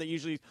the one that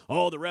usually,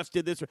 the refs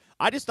did this.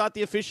 I just thought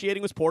the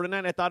officiating was poor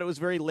tonight. I thought it was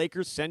very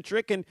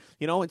Lakers-centric, and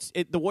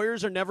the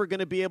Warriors are never going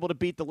to be able to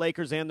beat the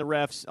Lakers and the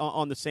refs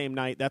on the same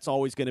night. That's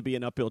always going to be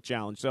an uphill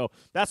challenge. So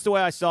that's the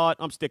way I saw it.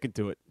 I'm sticking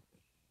to it.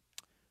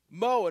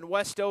 Mo in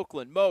West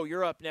Oakland. Mo,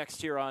 you're up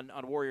next here on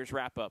Warriors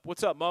Wrap-Up.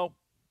 What's up, Mo?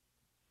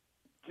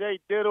 Jay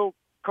Diddle,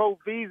 Cole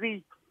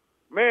Veazey.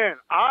 Man,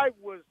 I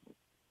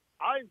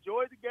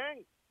enjoyed the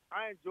game.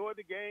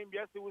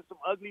 Yes, there was some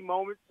ugly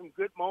moments, some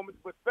good moments,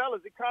 but fellas,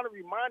 it kind of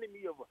reminded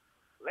me of a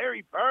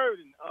Larry Bird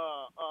and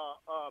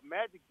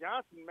Magic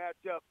Johnson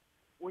matchup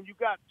when you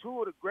got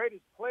two of the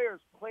greatest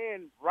players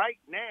playing right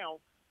now.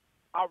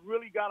 I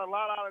really got a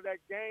lot out of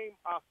that game.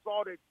 I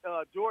saw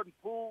that Jordan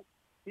Poole,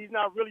 he's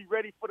not really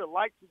ready for the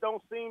lights. It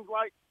don't seem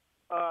like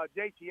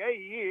JTA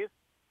he is.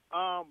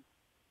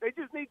 They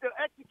just need to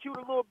execute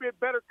a little bit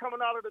better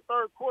coming out of the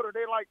third quarter.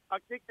 I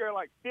think they're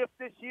like fifth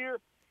this year,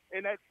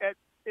 and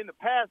in the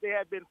past they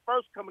had been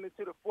first coming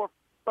into the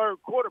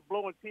third quarter,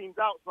 blowing teams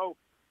out. So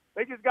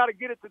they just got to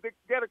get it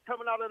together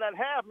coming out of that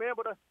half, man.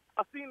 But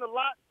I've seen a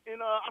lot,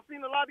 and I've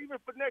seen a lot even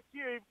for next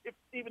year,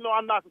 even though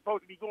I'm not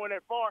supposed to be going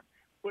that far.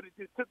 But it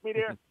just took me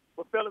there.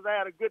 But fellas, I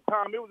had a good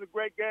time. It was a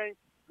great game,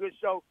 good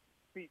show.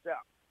 Peace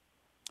out.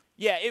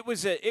 Yeah, it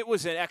was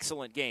an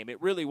excellent game.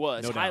 It really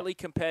was. No doubt. Highly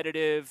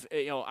competitive.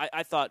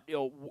 I thought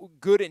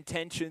good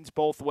intentions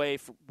both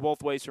ways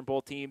from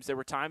both teams. There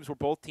were times where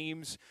both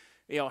teams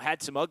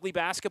had some ugly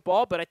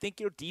basketball, but I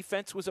think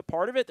defense was a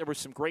part of it. There was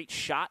some great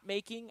shot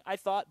making, I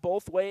thought,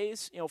 both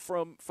ways.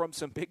 From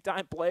some big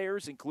time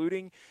players,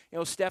 including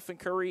Stephen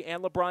Curry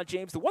and LeBron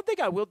James. The one thing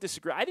I will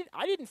disagree,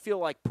 I didn't feel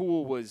like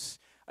Poole was.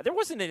 There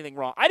wasn't anything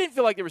wrong. I didn't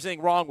feel like there was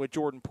anything wrong with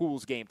Jordan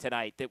Poole's game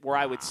tonight where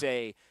I would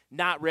say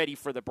not ready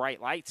for the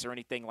bright lights or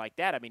anything like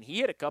that. I mean, he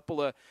had a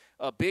couple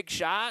of big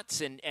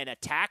shots and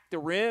attacked the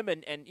rim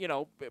and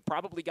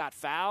probably got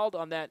fouled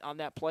on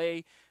that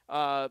play,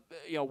 where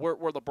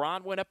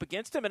LeBron went up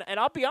against him. And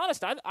I'll be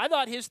honest, I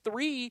thought his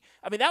three,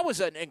 I mean, that was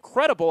an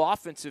incredible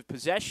offensive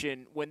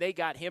possession when they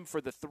got him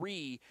for the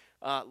three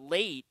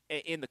late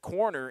in the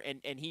corner,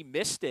 and he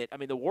missed it. I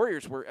mean, the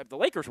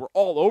Lakers were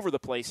all over the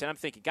place, and I'm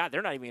thinking, God,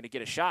 they're not even going to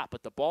get a shot.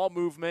 But the ball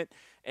movement,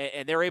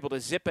 and they're able to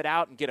zip it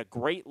out and get a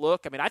great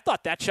look. I mean, I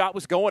thought that shot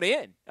was going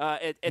in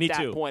at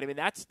that point. I mean,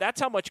 that's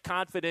how much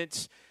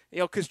confidence,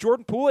 because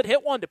Jordan Poole had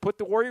hit one to put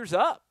the Warriors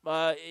up,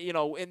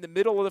 in the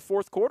middle of the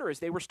fourth quarter as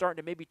they were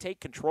starting to maybe take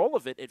control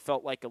of it. It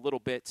felt like a little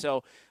bit.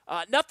 So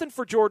nothing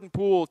for Jordan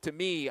Poole to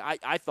me.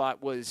 I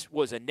thought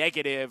was a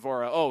negative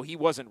or he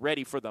wasn't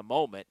ready for the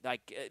moment.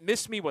 Like,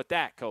 miss me with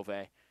that,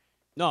 Covey.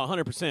 No,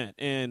 100%.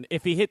 And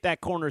if he hit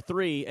that corner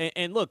three,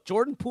 and look,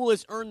 Jordan Poole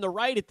has earned the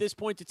right at this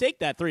point to take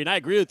that three, and I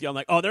agree with you. I'm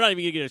like, they're not even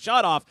going to get a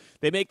shot off.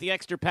 They make the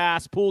extra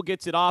pass, Poole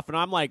gets it off, and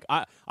I'm like,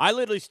 I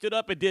literally stood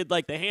up and did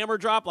like the hammer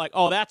drop, like,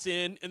 that's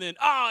in, and then,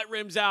 it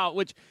rims out,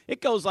 which it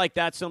goes like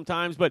that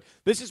sometimes. But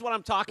this is what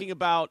I'm talking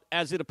about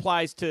as it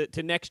applies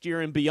to next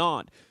year and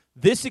beyond.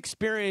 this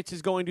experience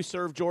is going to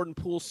serve Jordan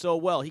Poole so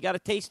well. He got a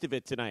taste of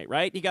it tonight,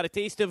 right? He got a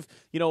taste of,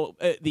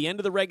 the end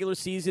of the regular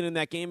season in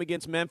that game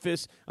against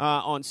Memphis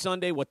on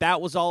Sunday, what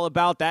that was all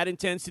about, that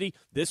intensity.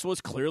 This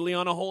was clearly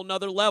on a whole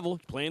nother level.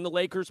 Playing the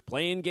Lakers,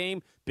 playing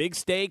game, big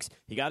stakes.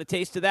 He got a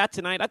taste of that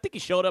tonight. I think he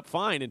showed up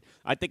fine, and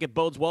I think it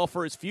bodes well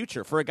for his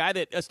future. For a guy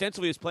that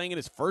ostensibly is playing in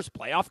his first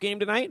playoff game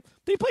tonight,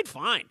 he played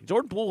fine.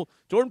 Jordan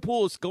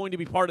Poole is going to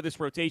be part of this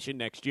rotation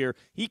next year.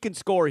 He can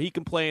score. He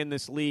can play in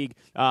this league.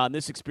 And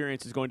this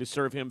experience is going to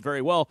serve him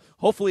very well.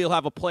 Hopefully he'll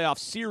have a playoff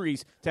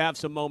series to have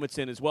some moments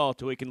in as well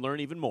so he can learn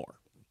even more.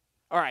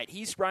 All right,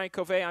 he's Ryan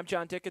Covey. I'm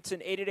John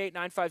Dickinson,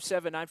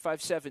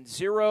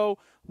 888-957-9570.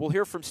 We'll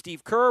hear from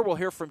Steve Kerr. We'll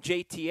hear from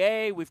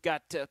JTA. We've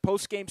got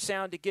post-game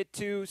sound to get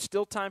to.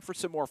 Still time for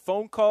some more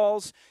phone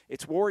calls.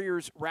 It's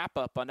Warriors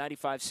wrap-up on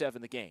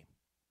 95.7 The Game.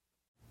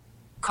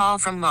 Call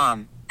from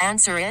mom.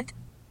 Answer it.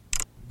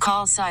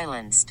 Call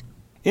silenced.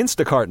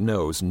 Instacart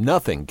knows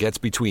nothing gets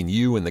between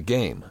you and the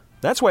game.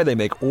 That's why they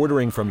make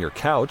ordering from your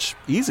couch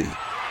easy.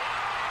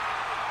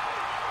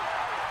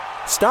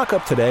 Stock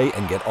up today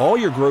and get all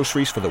your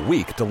groceries for the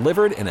week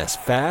delivered in as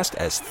fast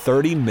as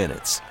 30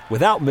 minutes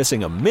without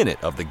missing a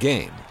minute of the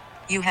game.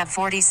 You have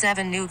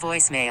 47 new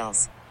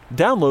voicemails.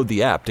 Download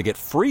the app to get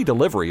free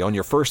delivery on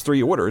your first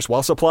 3 orders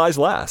while supplies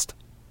last.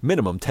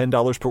 Minimum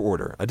 $10 per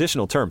order.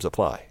 Additional terms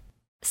apply.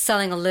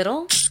 Selling a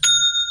little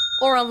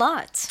or a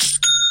lot?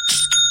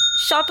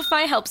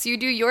 Shopify helps you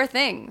do your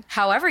thing,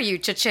 however you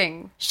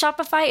cha-ching.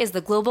 Shopify is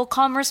the global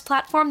commerce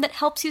platform that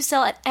helps you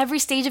sell at every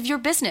stage of your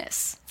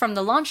business. From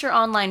the launch your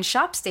online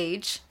shop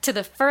stage, to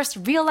the first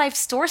real-life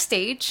store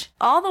stage,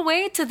 all the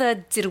way to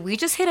the did we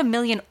just hit 1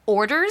 million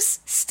orders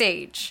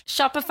stage.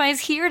 Shopify is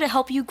here to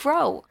help you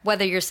grow.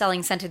 Whether you're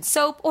selling scented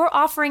soap or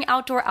offering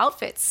outdoor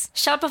outfits,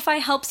 Shopify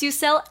helps you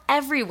sell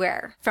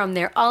everywhere. From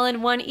their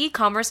all-in-one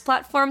e-commerce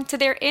platform to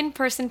their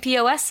in-person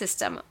POS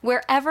system,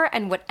 wherever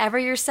and whatever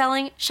you're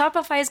selling,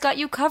 Shopify's got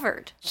you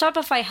covered.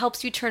 Shopify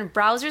helps you turn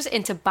browsers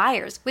into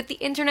buyers with the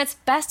internet's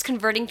best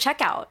converting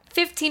checkout.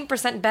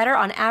 15% better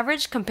on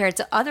average compared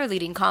to other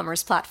leading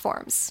commerce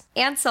platforms.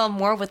 And sell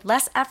more with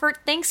less effort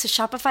thanks to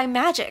Shopify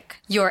Magic,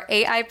 your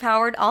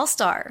AI-powered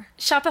all-star.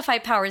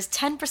 Shopify powers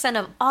 10%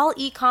 of all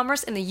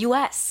e-commerce in the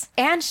U.S.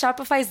 And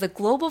Shopify is the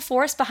global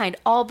force behind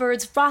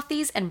Allbirds,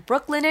 Rothy's, and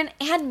Brooklinen,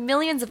 and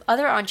millions of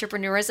other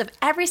entrepreneurs of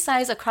every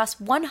size across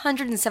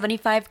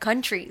 175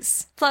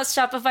 countries. Plus,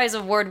 Shopify's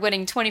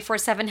award-winning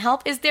 24/7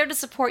 help is there to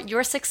support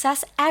your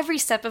success every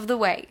step of the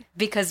way.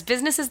 Because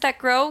businesses that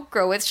grow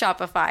with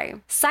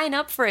Shopify. Sign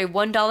up for a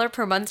 $1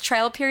 per month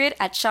trial period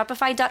at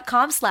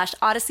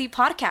shopify.com/Odyssey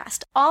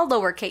Podcast, all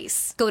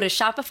lowercase. Go to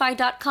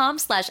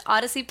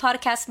shopify.com/Odyssey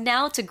Podcast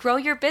now to grow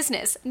your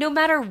business, no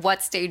matter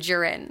what stage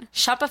you're in.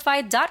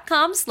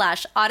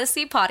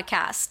 Shopify.com/Odyssey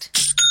Podcast.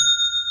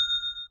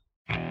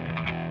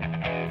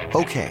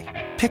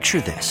 Okay,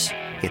 picture this.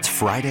 It's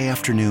Friday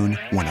afternoon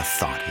when a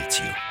thought hits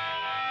you.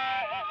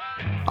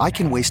 I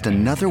can waste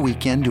another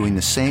weekend doing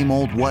the same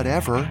old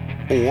whatever,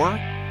 or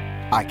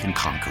I can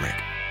conquer it.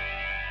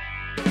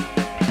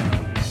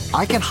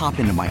 I can hop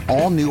into my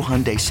all-new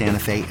Hyundai Santa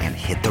Fe and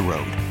hit the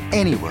road.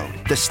 Any road.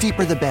 The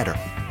steeper, the better.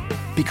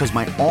 Because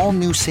my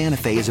all-new Santa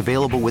Fe is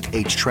available with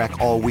H-Track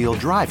all-wheel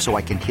drive, so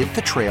I can hit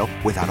the trail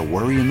without a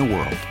worry in the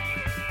world.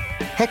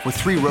 Heck, with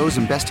 3 rows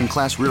and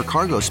best-in-class rear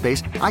cargo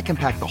space, I can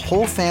pack the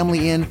whole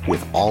family in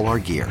with all our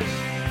gear.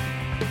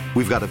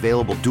 We've got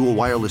available dual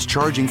wireless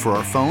charging for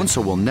our phones,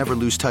 so we'll never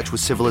lose touch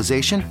with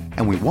civilization,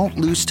 and we won't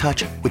lose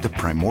touch with the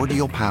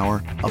primordial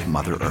power of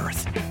Mother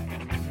Earth.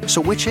 So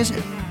which is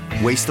it?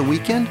 Waste the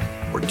weekend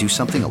or do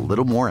something a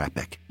little more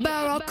epic?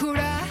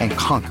 And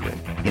conquer it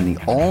in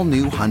the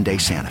all-new Hyundai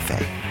Santa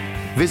Fe.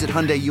 Visit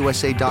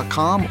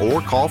HyundaiUSA.com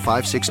or call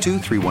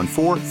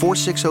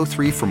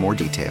 562-314-4603 for more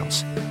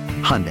details.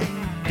 Hyundai,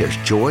 there's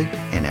joy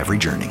in every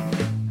journey.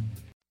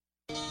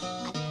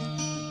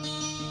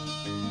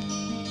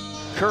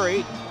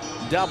 Curry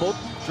doubled,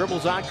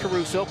 dribbles on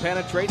Caruso,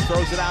 penetrates,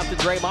 throws it out to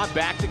Draymond,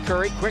 back to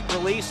Curry, quick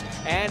release,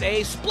 and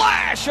a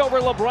splash over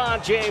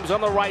LeBron James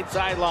on the right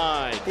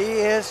sideline. He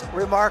is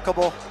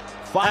remarkable.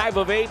 5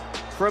 of 8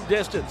 from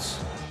distance.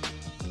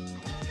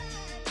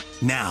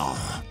 Now,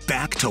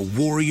 back to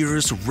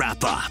Warriors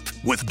Wrap-Up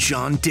with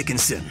John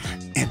Dickinson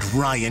and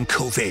Ryan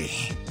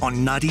Covey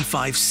on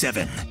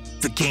 95.7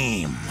 The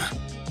Game.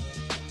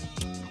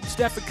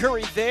 Stephen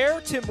Curry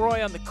there, Tim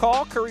Roy on the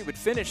call. Curry would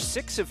finish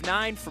 6 of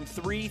 9 from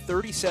 3,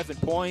 37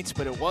 points,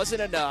 but it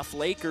wasn't enough.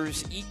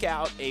 Lakers eke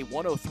out a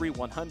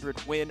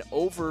 103-100 win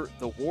over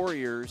the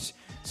Warriors,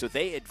 so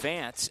they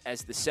advance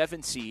as the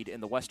 7 seed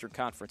in the Western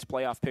Conference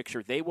playoff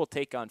picture. They will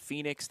take on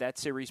Phoenix. That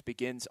series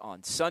begins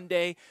on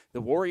Sunday.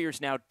 The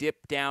Warriors now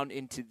dip down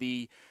into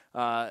the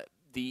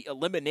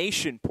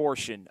elimination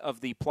portion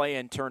of the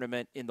play-in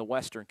tournament in the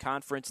Western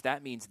Conference.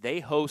 That means they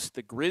host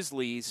the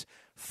Grizzlies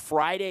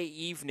Friday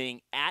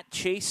evening at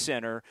Chase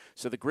Center.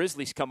 So the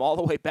Grizzlies come all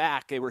the way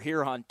back. They were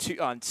here on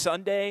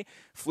Sunday,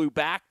 flew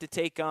back to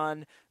take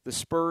on the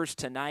Spurs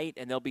tonight,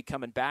 and they'll be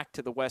coming back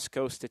to the West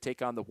Coast to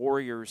take on the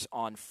Warriors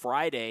on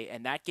Friday.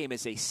 And that game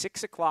is a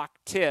 6 o'clock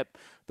tip.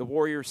 The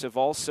Warriors have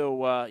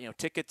also,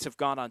 tickets have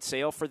gone on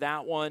sale for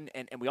that one.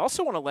 And we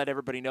also want to let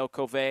everybody know,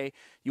 Covey,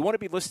 you want to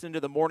be listening to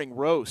the Morning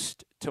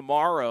Roast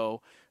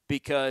tomorrow,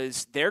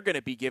 because they're going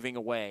to be giving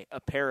away a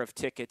pair of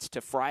tickets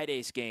to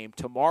Friday's game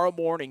tomorrow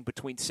morning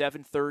between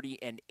 7:30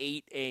 and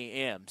 8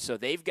 a.m. So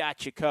they've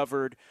got you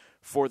covered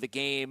for the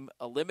game,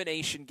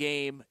 elimination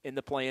game in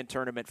the play-in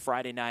tournament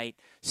Friday night.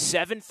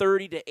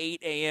 7:30 to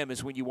 8 a.m.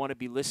 is when you want to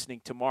be listening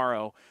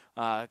tomorrow.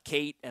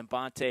 Kate and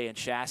Bonte and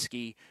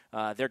Shasky,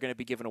 they're going to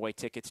be giving away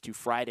tickets to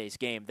Friday's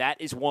game. That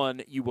is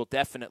one you will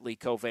definitely,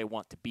 Covey,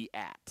 want to be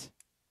at.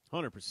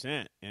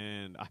 100%.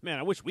 And, man,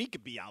 I wish we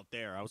could be out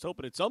there. I was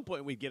hoping at some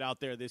point we'd get out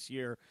there this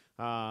year.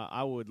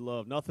 I would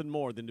love nothing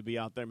more than to be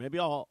out there. Maybe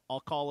I'll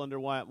call under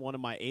one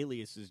of my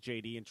aliases,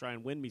 JD, and try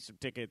and win me some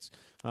tickets.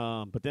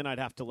 But then I'd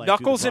have to,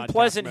 Knuckles in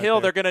Pleasant Hill,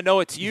 they're going to know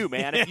it's you,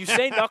 man. If you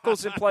say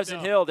Knuckles in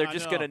Pleasant Hill, they're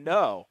just going to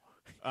know.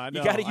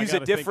 You got to use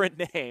a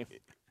different name.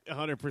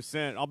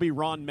 100%. I'll be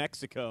Ron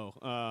Mexico.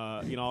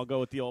 I'll go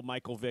with the old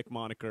Michael Vick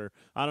moniker.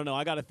 I don't know.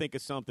 I got to think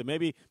of something.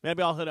 Maybe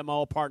I'll hit up my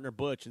old partner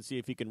Butch and see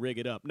if he can rig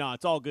it up. No,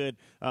 it's all good.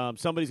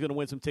 Somebody's going to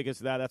win some tickets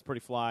to that. That's pretty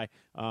fly.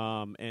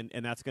 And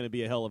that's going to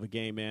be a hell of a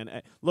game,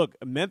 man. Look,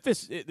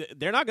 Memphis,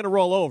 they're not going to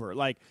roll over.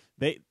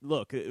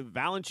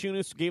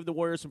 Valanciunas gave the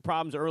Warriors some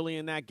problems early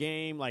in that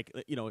game.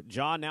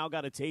 Ja now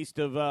got a taste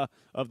of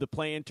the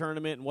play-in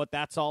tournament and what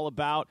that's all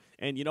about.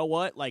 And you know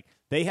what?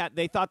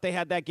 They thought they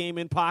had that game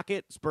in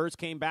pocket. Spurs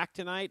came back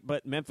tonight,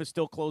 but Memphis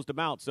still closed them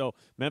out. So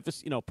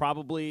Memphis,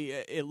 probably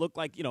it looked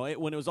like,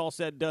 when it was all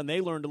said and done,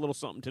 they learned a little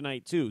something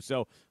tonight too.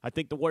 So I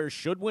think the Warriors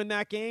should win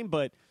that game,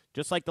 but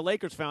just like the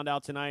Lakers found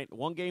out tonight,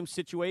 one-game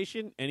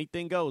situation,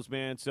 anything goes,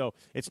 man. So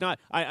it's not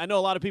 – I know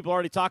a lot of people are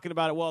already talking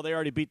about it. Well, they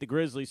already beat the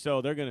Grizzlies,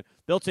 so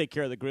they'll take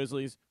care of the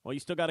Grizzlies. Well, you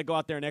still got to go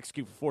out there and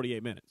execute for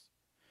 48 minutes.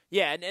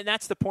 Yeah, and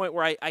that's the point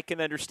where I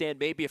can understand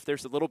maybe if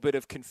there's a little bit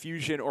of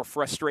confusion or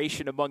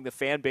frustration among the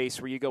fan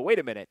base where you go, wait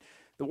a minute,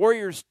 the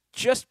Warriors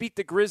just beat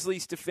the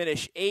Grizzlies to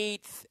finish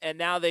 8th, and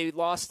now they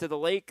lost to the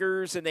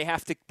Lakers, and they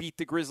have to beat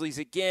the Grizzlies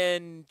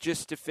again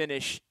just to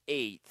finish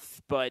 8th.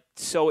 But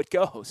so it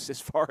goes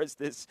as far as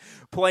this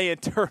play-in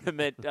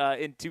tournament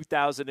in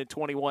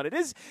 2021. It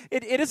is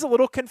a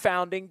little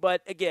confounding,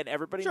 but again,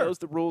 everybody knows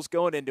the rules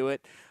going into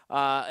it.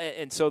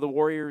 And so the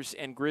Warriors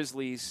and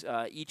Grizzlies,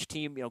 each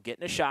team,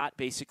 getting a shot,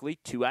 basically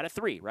 2 out of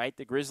 3, right?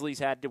 The Grizzlies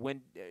had to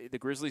win. The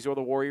Grizzlies or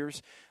the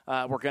Warriors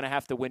were going to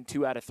have to win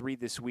 2 out of 3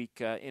 this week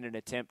in an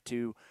attempt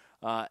to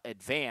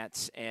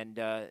advance, and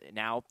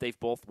now they've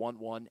both won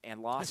 1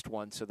 and lost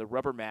 1, so the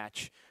rubber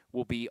match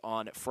will be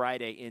on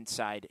Friday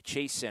inside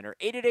Chase Center.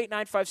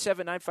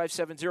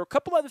 888-957-9570. A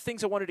couple other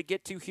things I wanted to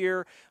get to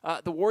here.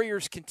 The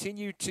Warriors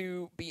continue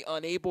to be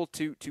unable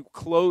to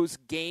close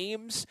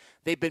games.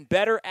 They've been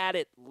better at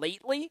it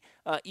lately,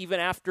 even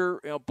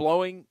after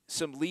blowing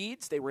some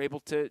leads. They were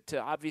able to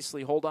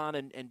obviously hold on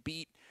and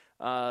beat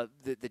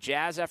the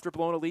Jazz after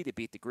blowing a lead. They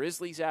beat the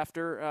Grizzlies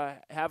after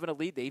having a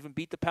lead. They even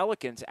beat the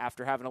Pelicans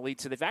after having a lead.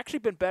 So they've actually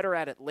been better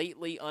at it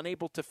lately,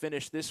 unable to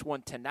finish this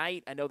one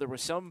tonight. I know there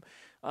was some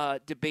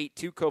debate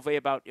too, Covey,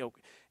 about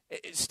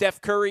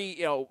Steph Curry,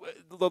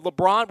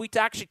 LeBron. We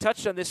actually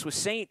touched on this with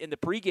Saint in the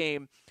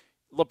pregame.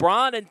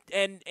 LeBron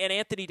and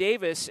Anthony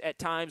Davis at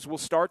times will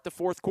start the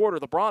fourth quarter.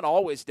 LeBron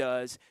always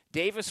does.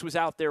 Davis was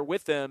out there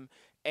with them.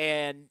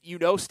 And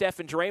Steph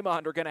and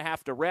Draymond are going to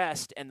have to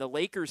rest. And the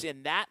Lakers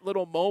in that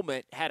little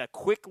moment had a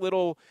quick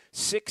little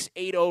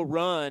 6-8-0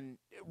 run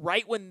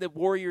right when the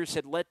Warriors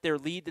had let their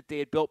lead that they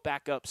had built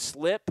back up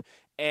slip.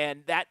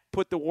 And that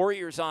put the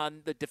Warriors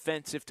on the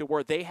defensive to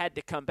where they had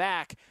to come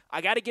back.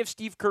 I got to give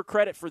Steve Kerr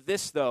credit for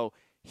this, though.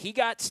 He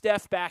got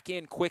Steph back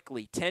in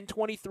quickly,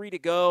 10:23 to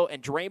go,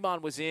 and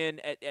Draymond was in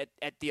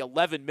at the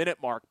 11-minute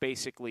mark,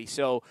 basically.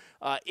 So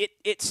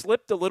it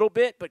slipped a little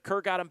bit, but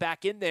Kerr got him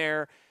back in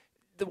there.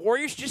 The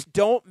Warriors just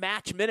don't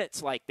match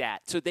minutes like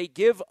that. So they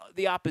give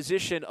the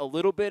opposition a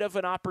little bit of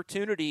an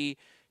opportunity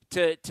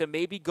to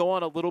maybe go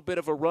on a little bit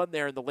of a run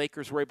there, and the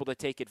Lakers were able to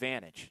take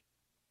advantage.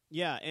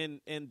 Yeah,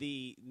 and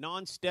the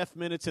non-Steph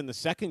minutes in the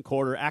second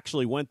quarter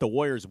actually went the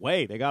Warriors'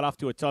 way. They got off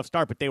to a tough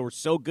start, but they were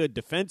so good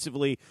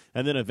defensively,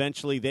 and then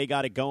eventually they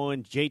got it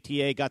going.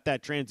 JTA got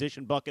that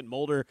transition bucket.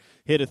 Mulder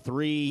hit a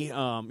 3.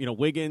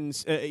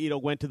 Wiggins,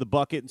 went to the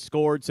bucket and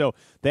scored. So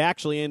they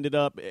actually ended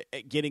up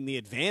getting the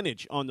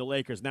advantage on the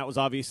Lakers, and that was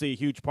obviously a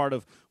huge part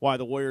of why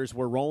the Warriors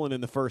were rolling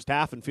in the first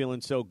half and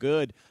feeling so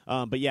good.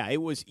 But yeah,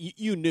 it was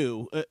you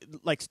knew,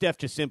 like Steph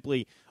just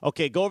simply,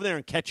 okay, go over there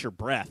and catch your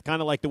breath,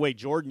 kind of like the way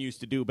Jordan used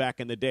to do back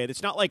in the day.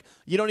 It's not like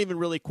you don't even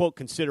really, quote,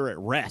 consider it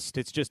rest.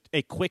 It's just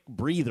a quick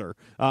breather,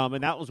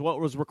 and that was what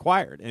was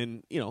required.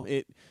 And,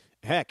 you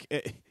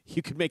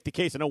could make the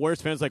case. I know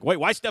Warriors fans like, wait,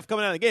 why is Steph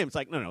coming out of the game? It's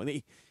like, no.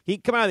 He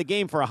come out of the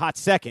game for a hot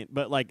second,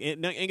 but, it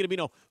ain't going to be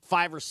no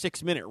 5 or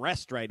 6 minute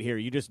rest right here.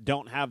 You just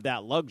don't have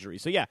that luxury.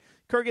 So, yeah,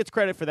 Kerr gets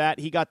credit for that.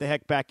 He got the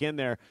heck back in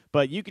there.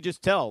 But you could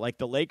just tell, like,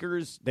 the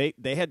Lakers, they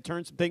had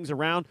turned some things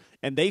around,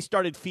 and they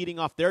started feeding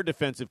off their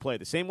defensive play.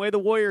 The same way the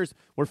Warriors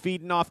were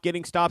feeding off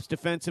getting stops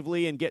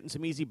defensively and getting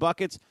some easy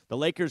buckets, the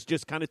Lakers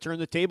just kind of turned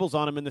the tables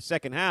on them in the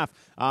second half.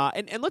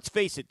 And let's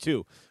face it,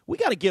 too. We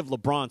got to give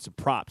LeBron some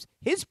props.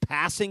 His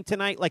passing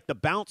tonight, like the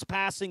bounce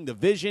passing, the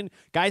vision,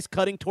 guys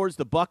cutting towards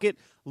the bucket,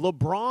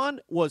 LeBron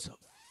was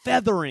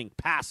feathering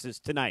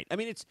passes tonight. I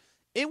mean,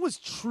 it was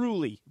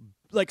truly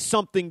like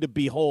something to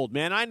behold,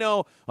 man. I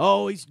know,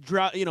 he's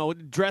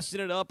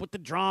dressing it up with the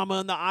drama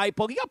and the eye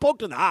poke. He got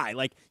poked in the eye.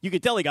 Like, you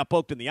could tell he got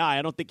poked in the eye.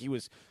 I don't think he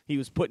was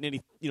putting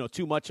any,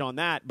 too much on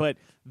that. But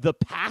the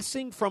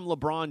passing from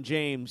LeBron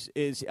James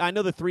is, I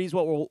know the three is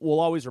what we'll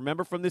always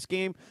remember from this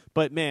game,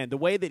 but man, the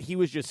way that he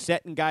was just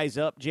setting guys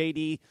up,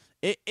 JD,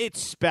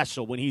 it's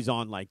special when he's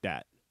on like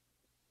that.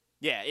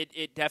 Yeah,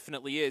 it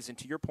definitely is. And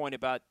to your point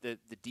about the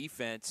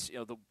defense,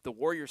 the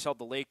Warriors held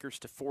the Lakers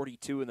to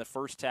 42 in the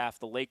first half.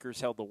 The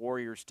Lakers held the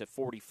Warriors to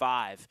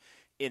 45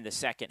 in the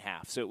second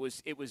half. So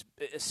it was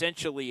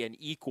essentially an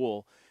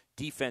equal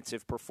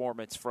defensive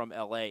performance from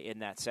L.A. in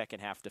that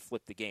second half to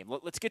flip the game.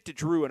 Let's get to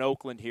Drew in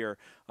Oakland here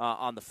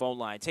on the phone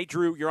lines. Hey,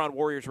 Drew, you're on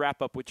Warriors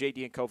Wrap-Up with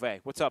JD and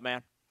Covey. What's up,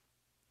 man?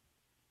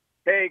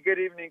 Hey, good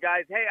evening,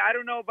 guys. Hey, I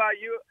don't know about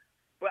you,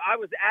 but I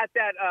was at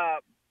that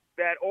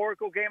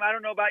Oracle game. I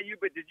don't know about you,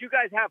 but did you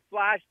guys have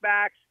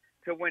flashbacks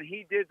to when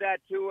he did that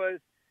to us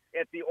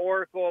at the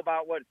Oracle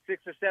about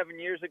 6 or 7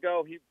 years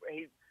ago?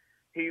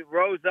 He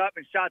rose up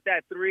and shot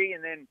that three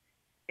and then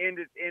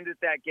ended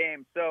that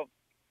game. So,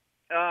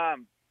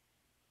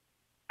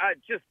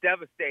 just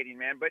devastating,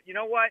 man. But you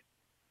know what?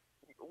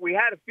 We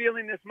had a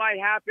feeling this might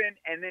happen,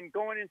 and then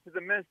going into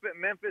the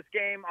Memphis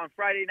game on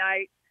Friday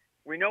night,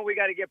 we know we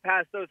got to get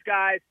past those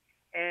guys,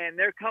 and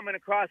they're coming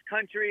across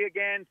country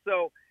again.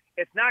 So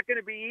it's not going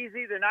to be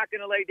easy. They're not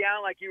going to lay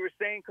down like you were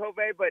saying,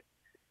 Covey. But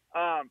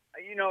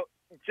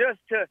just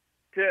to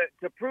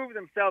prove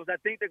themselves, I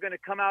think they're going to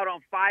come out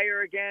on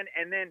fire again.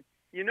 And then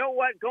you know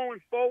what?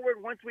 Going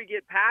forward, once we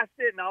get past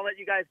it, and I'll let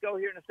you guys go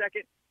here in a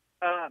second.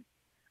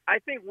 I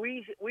think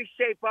we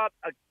shape up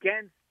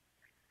against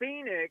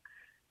Phoenix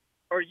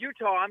or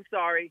Utah. I'm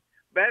sorry,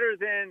 better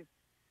than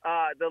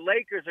the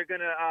Lakers are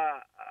going to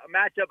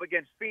match up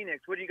against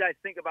Phoenix. What do you guys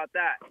think about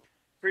that?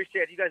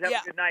 Appreciate it. You guys have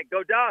a good night.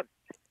 Go Dubs.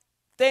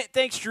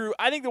 Thanks, Drew.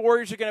 I think the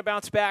Warriors are going to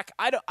bounce back.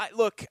 I don't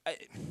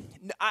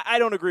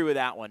agree with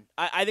that one.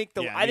 I think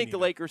the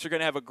Lakers are going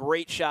to have a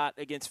great shot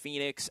against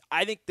Phoenix.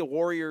 I think the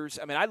Warriors.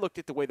 I mean, I looked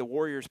at the way the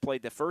Warriors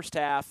played the first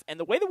half and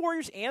the way the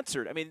Warriors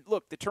answered. I mean,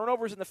 look, the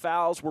turnovers and the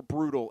fouls were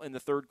brutal in the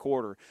third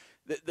quarter.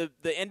 The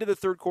end of the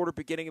third quarter,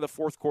 beginning of the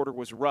fourth quarter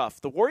was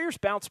rough. The Warriors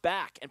bounced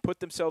back and put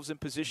themselves in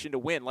position to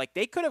win. Like,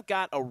 they could have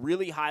got a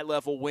really high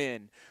level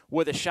win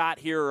with a shot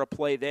here or a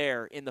play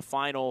there in the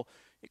final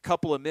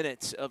couple of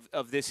minutes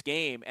of this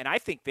game, and I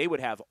think they would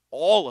have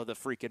all of the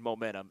freaking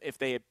momentum if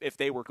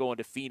they were going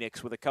to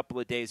Phoenix with a couple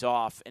of days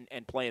off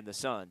and playing the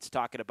Suns,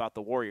 talking about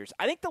the Warriors.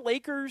 I think the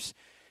Lakers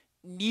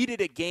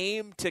needed a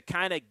game to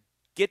kind of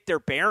get their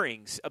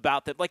bearings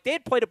about them. Like, they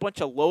had played a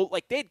bunch of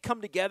they had come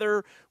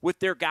together with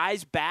their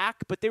guys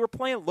back, but they were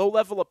playing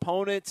low-level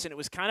opponents, and it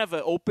was kind of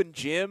an open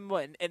gym,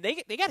 and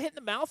they got hit in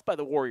the mouth by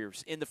the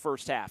Warriors in the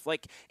first half.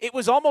 Like, it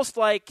was almost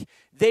like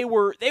they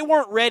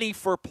weren't ready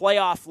for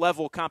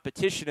playoff-level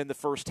competition in the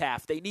first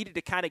half. They needed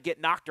to kind of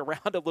get knocked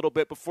around a little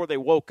bit before they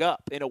woke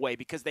up, in a way,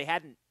 because they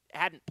hadn't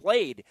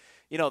played,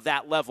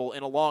 that level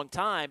in a long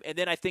time. And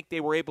then I think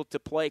they were able to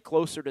play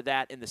closer to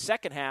that in the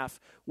second half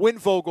when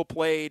Vogel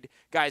played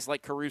guys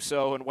like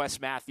Caruso and Wes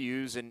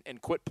Matthews and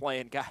quit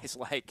playing guys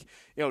like,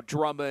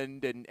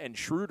 Drummond and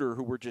Schroeder,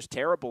 who were just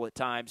terrible at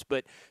times.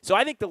 But so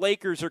I think the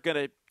Lakers are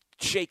going to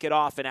shake it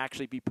off and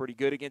actually be pretty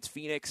good against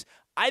Phoenix.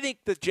 I think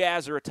the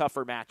Jazz are a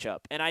tougher matchup.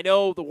 And I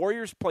know the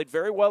Warriors played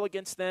very well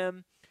against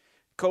them,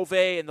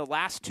 Covey, in the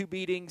last two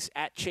meetings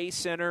at Chase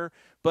Center.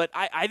 But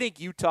I think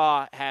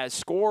Utah has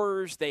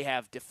scorers, they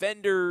have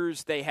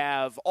defenders, they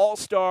have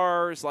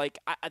all-stars. Like,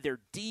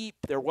 they're deep,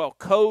 they're well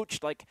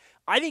coached. Like,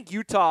 I think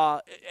Utah,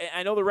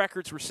 I know the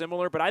records were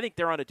similar, but I think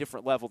they're on a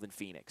different level than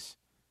Phoenix.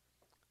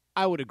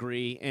 I would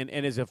agree, and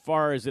as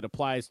far as it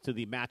applies to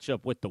the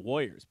matchup with the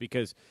Warriors,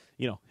 because,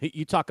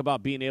 you talk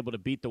about being able to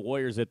beat the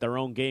Warriors at their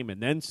own game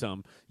and then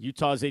some.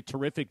 Utah's a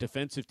terrific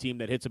defensive team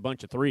that hits a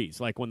bunch of threes.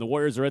 Like, when the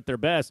Warriors are at their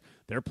best,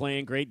 they're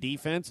playing great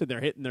defense and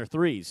they're hitting their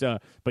threes.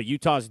 But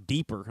Utah's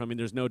deeper. I mean,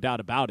 there's no doubt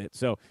about it.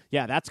 So,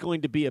 yeah, that's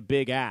going to be a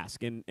big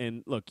ask.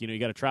 And look, you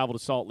got to travel to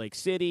Salt Lake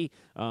City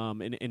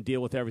and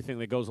deal with everything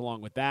that goes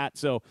along with that.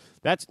 So,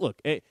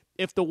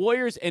 if the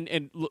Warriors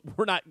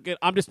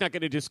I'm just not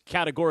going to just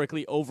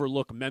categorically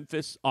overlook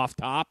Memphis off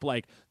top.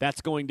 Like,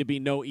 that's going to be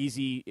no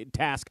easy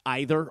task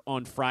either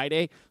on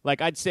Friday.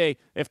 Like, I'd say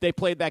if they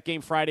played that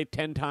game Friday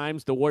 10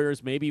 times, the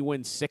Warriors maybe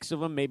win 6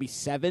 of them, maybe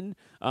 7.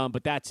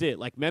 But that's it.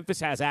 Like, Memphis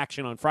has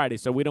action on Friday,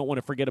 so we don't want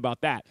to forget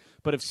about that.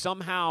 But if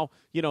somehow,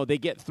 they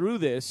get through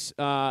this,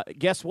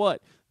 guess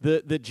what?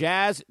 The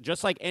Jazz,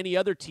 just like any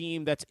other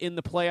team that's in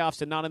the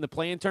playoffs and not in the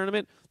play-in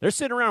tournament, they're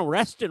sitting around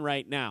resting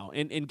right now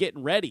and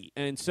getting ready.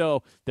 And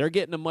so they're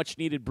getting a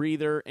much-needed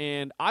breather.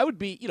 And I would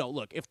be,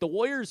 look, if the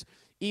Warriors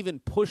even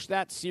push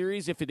that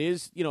series, if it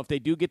is, if they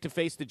do get to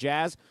face the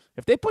Jazz,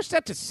 if they push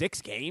that to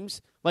 6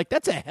 games, like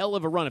that's a hell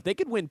of a run. If they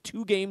could win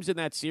 2 games in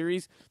that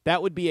series,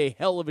 that would be a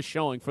hell of a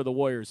showing for the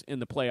Warriors in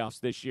the playoffs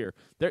this year.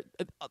 They're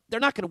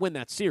not going to win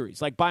that series,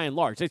 like by and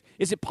large.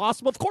 Is it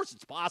possible? Of course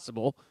it's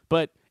possible,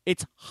 but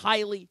it's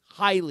highly,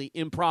 highly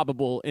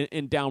improbable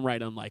and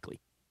downright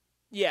unlikely.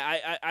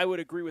 Yeah, I would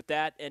agree with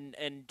that.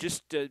 And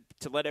just to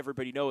let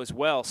everybody know as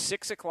well,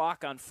 6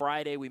 o'clock on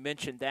Friday, we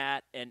mentioned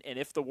that. And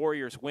if the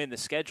Warriors win, the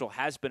schedule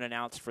has been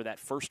announced for that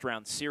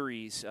first-round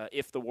series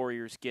if the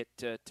Warriors get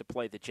to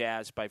play the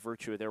Jazz by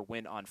virtue of their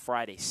win on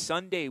Friday.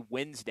 Sunday,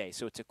 Wednesday.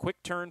 So it's a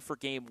quick turn for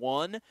Game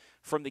 1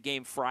 from the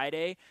game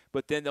Friday,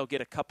 but then they'll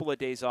get a couple of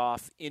days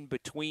off in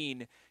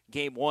between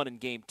Game 1 and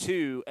Game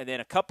 2, and then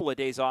a couple of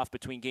days off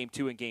between Game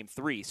 2 and Game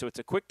 3. So it's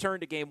a quick turn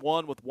to Game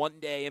 1 with 1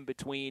 day in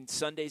between.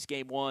 Sunday's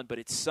Game 1, but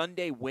it's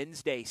Sunday,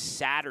 Wednesday,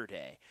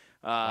 Saturday.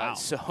 Wow.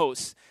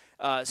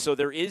 So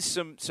there is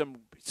some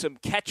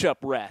catch-up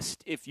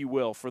rest, if you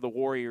will, for the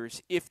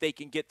Warriors if they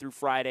can get through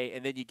Friday,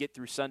 and then you get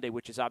through Sunday,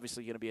 which is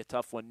obviously going to be a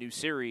tough one, new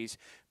series.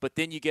 But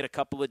then you get a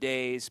couple of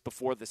days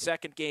before the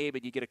second game,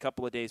 and you get a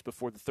couple of days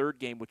before the third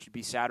game, which would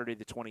be Saturday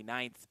the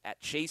 29th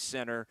at Chase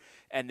Center,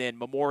 and then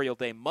Memorial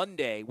Day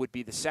Monday would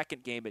be the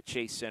second game at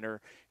Chase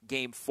Center,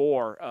 Game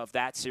 4 of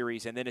that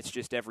series, and then it's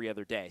just every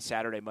other day,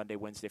 Saturday, Monday,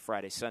 Wednesday,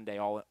 Friday, Sunday,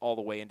 all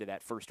the way into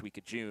that first week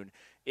of June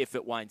if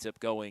it winds up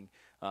going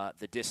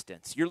the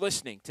distance. You're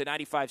listening to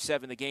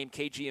 95.7 The Game,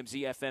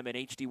 KGMZ FM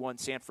and HD1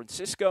 San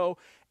Francisco,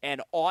 and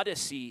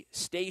Odyssey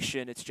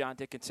Station. It's John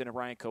Dickinson and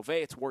Ryan Covey.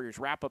 It's Warriors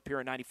wrap-up here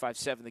on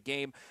 95.7 The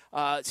Game.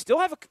 Still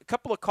have a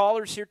couple of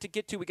callers here to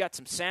get to. We got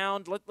some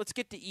sound. Let's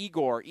get to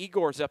Igor.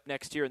 Igor's up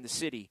next here in the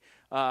city.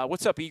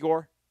 What's up,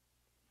 Igor?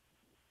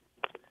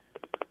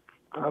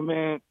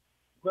 Man,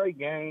 great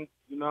game,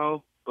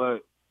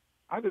 but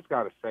I just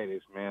got to say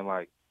this, man.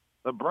 Like,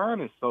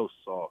 LeBron is so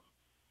soft.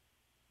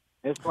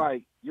 It's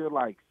like you're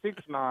like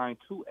 6'9",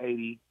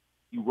 280,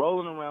 you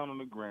rolling around on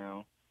the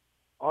ground,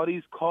 all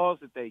these calls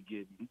that they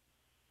get.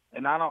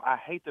 And I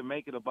hate to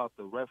make it about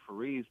the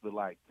referees, but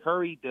like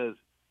Curry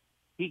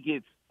he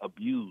gets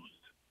abused.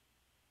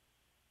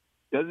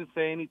 Doesn't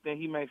say anything.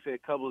 He may say a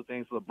couple of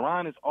things.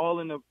 LeBron is all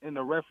in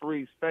the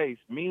referee's face.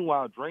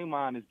 Meanwhile,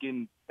 Draymond is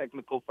getting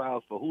technical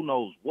fouls for who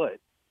knows what.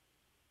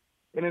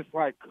 And it's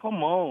like,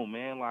 come on,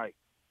 man. Like,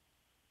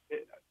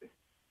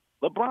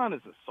 LeBron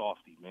is a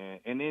softie, man.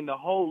 And then the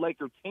whole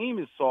Laker team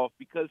is soft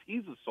because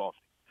he's a softie.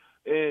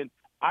 And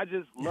I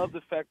just love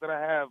the fact that I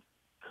have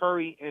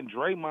Curry and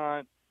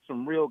Draymond,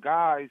 some real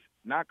guys,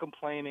 not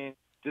complaining,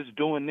 just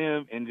doing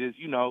them and just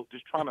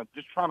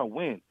trying to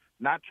win,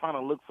 not trying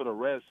to look for the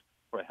rest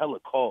for hella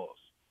calls.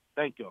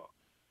 Thank y'all.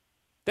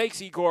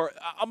 Thanks, Igor.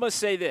 I'm going to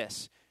say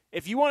this.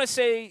 If you want to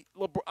say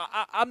LeBron,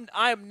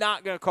 I am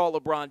not going to call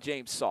LeBron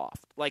James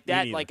soft like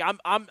that. Like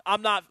I'm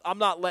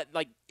not letting,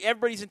 like,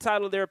 everybody's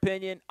entitled to their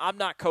opinion. I'm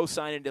not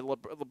co-signing to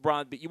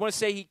LeBron. But you want to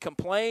say he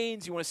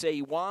complains? You want to say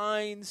he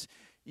whines?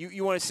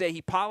 You want to say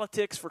he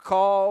politics for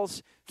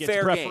calls? Gets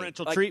fair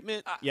preferential game.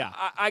 treatment? Yeah.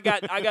 I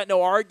got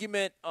no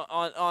argument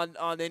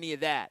on any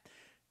of that.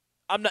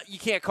 You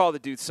can't call the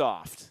dude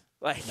soft.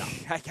 Like, no.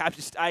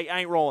 I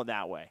ain't rolling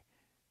that way.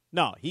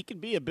 No, he can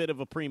be a bit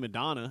of a prima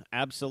donna,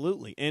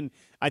 absolutely. And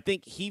I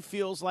think he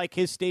feels like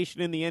his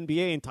station in the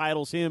NBA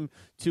entitles him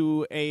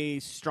to a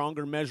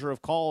stronger measure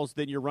of calls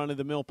than your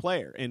run-of-the-mill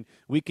player. And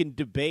we can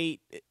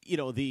debate,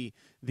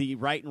 the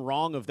right and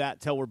wrong of that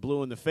till we're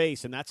blue in the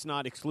face, and that's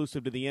not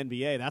exclusive to the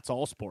NBA. That's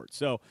all sports.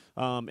 So,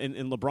 and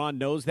LeBron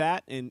knows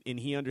that, and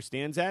he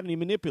understands that, and he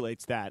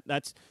manipulates that.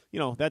 That's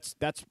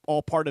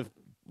all part of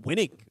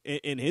winning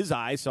in his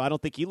eyes, so I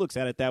don't think he looks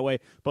at it that way.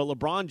 But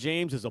LeBron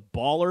James is a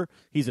baller.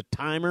 He's a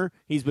timer.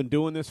 He's been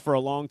doing this for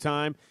a long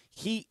time.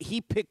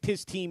 He picked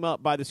his team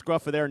up by the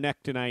scruff of their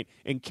neck tonight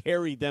and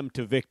carried them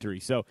to victory.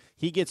 So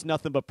he gets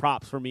nothing but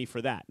props for me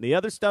for that. The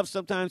other stuff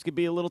sometimes can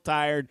be a little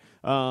tired,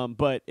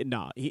 but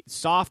no,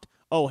 soft.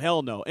 Oh,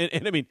 hell no.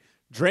 And I mean,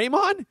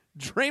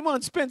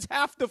 Draymond spends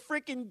half the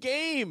freaking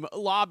game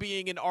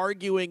lobbying and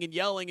arguing and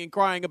yelling and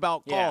crying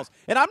about calls.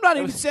 Yeah. And I'm not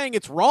even saying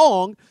it's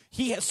wrong.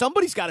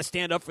 Somebody's got to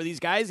stand up for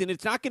these guys, and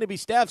it's not going to be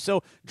Steph.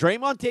 So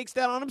Draymond takes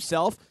that on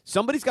himself.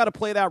 Somebody's got to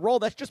play that role.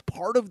 That's just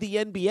part of the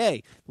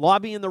NBA,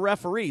 lobbying the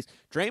referees.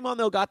 Draymond,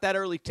 though, got that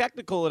early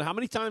technical, and how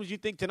many times do you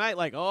think tonight,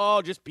 like,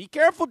 oh, just be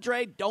careful,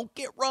 Dre. Don't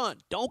get run.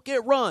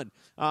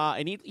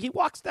 And he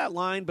walks that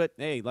line, but,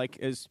 hey, like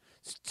as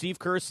Steve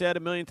Kerr said a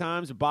million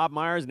times, and Bob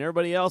Myers and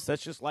everybody else,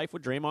 that's just life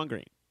with Draymond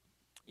Green.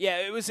 Yeah,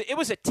 it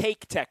was a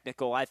take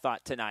technical, I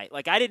thought, tonight.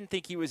 Like, I didn't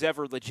think he was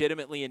ever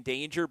legitimately in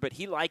danger, but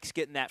he likes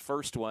getting that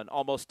first one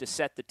almost to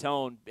set the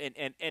tone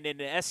and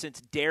in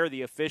essence, dare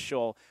the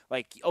official,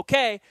 like,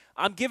 okay,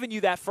 I'm giving you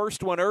that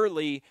first one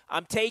early.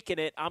 I'm taking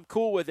it. I'm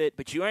cool with it,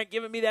 but you aren't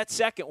giving me that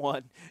second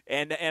one.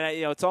 And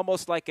it's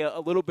almost like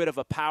a little bit of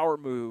a power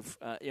move,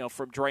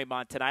 from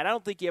Draymond tonight. I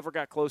don't think he ever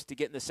got close to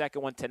getting the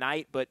second one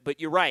tonight, but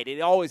you're right.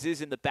 It always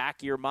is in the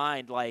back of your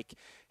mind, like,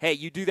 hey,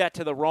 you do that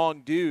to the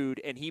wrong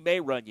dude, and he may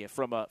run you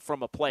from a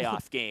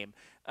playoff game,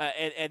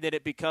 and then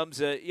it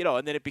becomes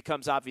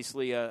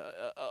obviously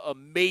a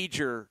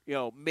major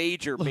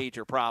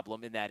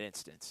problem in that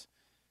instance.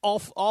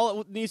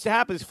 All it needs to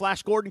happen is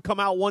Flash Gordon come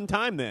out one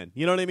time then.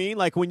 You know what I mean?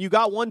 Like when you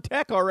got one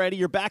tech already,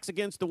 your back's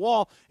against the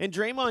wall. And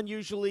Draymond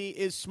usually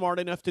is smart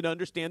enough to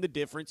understand the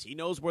difference. He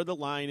knows where the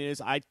line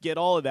is. I get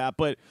all of that.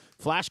 But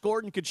Flash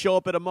Gordon could show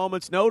up at a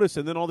moment's notice,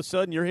 and then all of a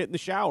sudden you're hitting the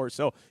shower.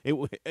 So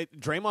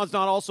Draymond's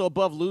not also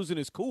above losing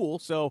his cool.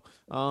 So,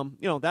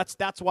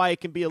 that's why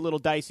it can be a little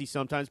dicey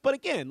sometimes. But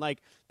again,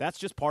 like that's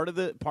just part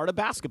of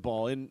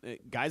basketball. And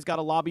guys got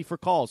to lobby for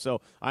calls.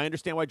 So I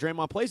understand why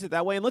Draymond plays it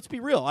that way. And let's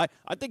be real.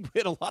 I think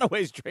in a lot of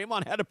ways,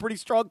 Draymond had a pretty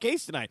strong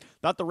case tonight.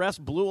 Thought the refs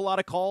blew a lot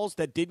of calls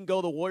that didn't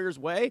go the Warriors'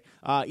 way,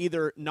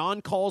 either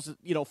non-calls,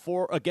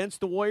 for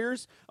against the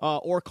Warriors,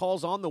 or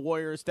calls on the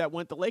Warriors that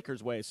went the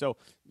Lakers' way. So,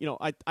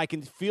 I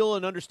can feel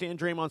and understand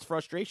Draymond's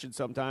frustration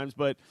sometimes,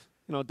 but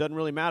it doesn't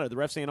really matter. The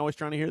refs ain't always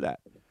trying to hear that.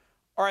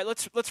 All right,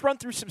 let's run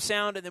through some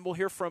sound, and then we'll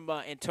hear from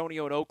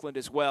Antonio in Oakland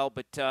as well.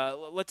 But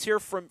let's hear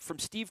from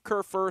Steve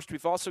Kerr first.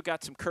 We've also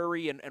got some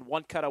Curry and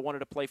one cut I wanted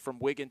to play from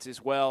Wiggins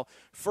as well.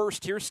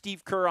 First, here's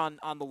Steve Kerr on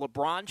the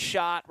LeBron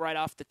shot right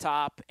off the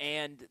top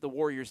and the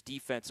Warriors'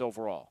 defense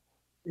overall.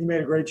 He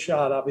made a great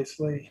shot,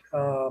 obviously,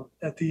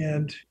 at the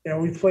end.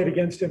 We've played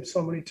against him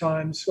so many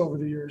times over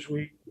the years.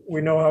 We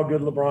know how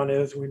good LeBron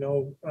is. We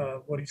know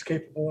what he's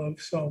capable of.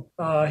 So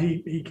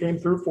he came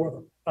through for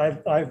them.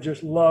 I've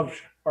just loved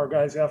our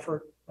guys'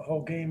 effort the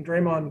whole game.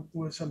 Draymond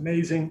was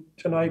amazing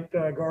tonight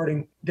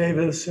guarding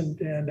Davis,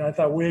 and I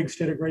thought Wiggs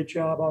did a great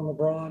job on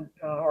LeBron.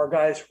 Our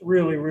guys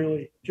really,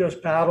 really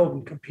just battled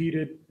and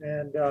competed,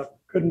 and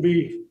couldn't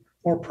be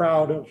more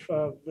proud of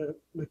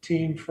the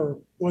team for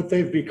what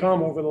they've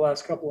become over the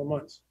last couple of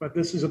months. But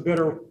this is a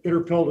bitter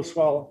pill to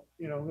swallow.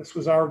 This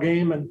was our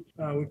game, and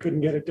we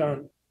couldn't get it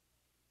done.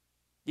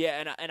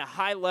 Yeah, and a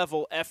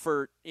high-level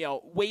effort,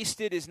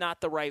 wasted is not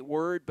the right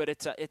word, but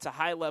it's a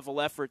high-level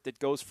effort that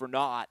goes for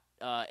naught,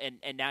 and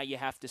now you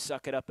have to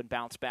suck it up and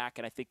bounce back,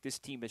 and I think this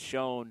team has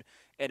shown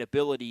an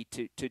ability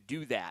to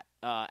do that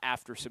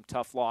after some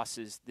tough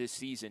losses this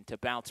season, to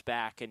bounce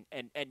back and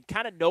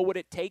kind of know what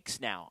it takes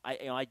now.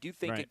 I do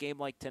think a game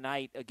like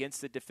tonight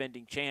against the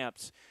defending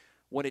champs,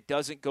 when it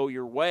doesn't go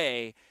your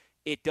way,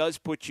 it does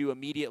put you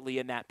immediately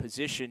in that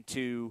position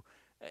to,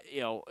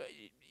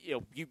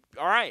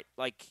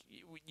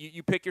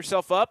 you pick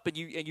yourself up and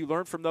you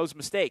learn from those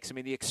mistakes. I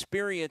mean, the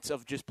experience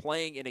of just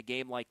playing in a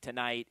game like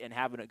tonight and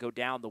having it go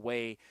down the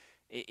way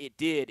it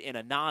did in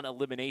a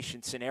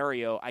non-elimination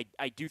scenario,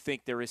 I do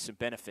think there is some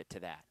benefit to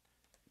that.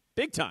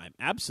 Big time,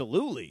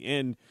 absolutely.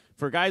 And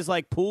for guys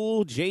like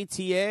Poole,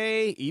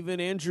 JTA, even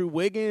Andrew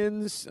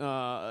Wiggins,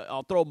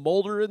 I'll throw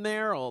Mulder in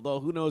there,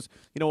 although who knows,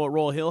 what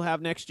role he'll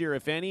have next year,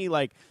 if any.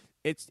 Like,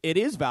 it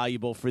is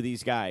valuable for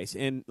these guys.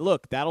 And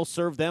look, that'll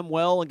serve them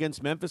well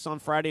against Memphis on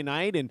Friday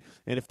night. And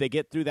if they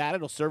get through that,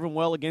 it'll serve them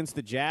well against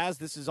the Jazz.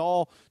 This is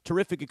all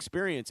terrific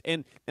experience.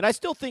 And I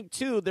still think,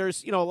 too,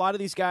 there's, a lot of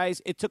these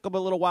guys, it took them a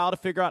little while to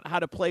figure out how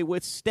to play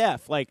with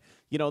Steph. Like,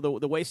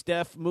 the way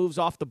Steph moves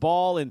off the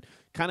ball and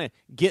kind of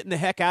getting the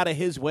heck out of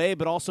his way,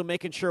 but also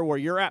making sure where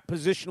you're at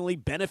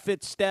positionally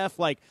benefits Steph.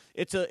 Like,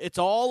 it's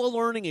all a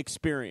learning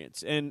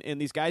experience, and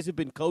these guys have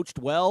been coached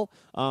well.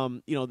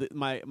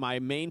 My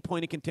main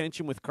point of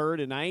contention with Kerr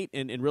tonight,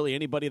 and really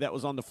anybody that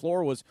was on the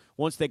floor, was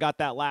once they got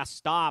that last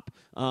stop,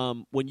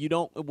 when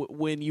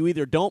you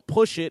either don't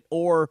push it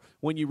or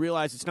when you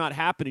realize it's not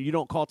happening, you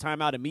don't call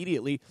timeout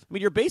immediately. I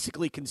mean, you're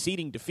basically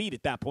conceding defeat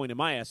at that point, in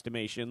my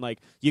estimation. Like,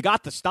 you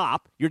got the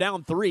stop, you're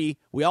down 3.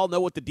 We all know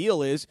what the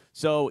deal is.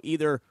 So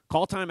either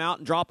call timeout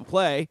and drop a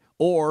play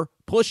or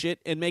push it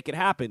and make it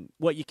happen.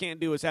 What you can't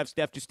do is have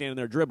Steph just standing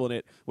there dribbling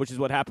it, which is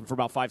what happened for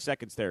about 5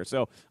 seconds there.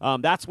 So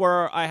that's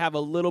where I have a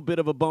little bit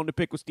of a bone to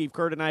pick with Steve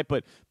Kerr tonight.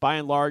 But by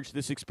and large,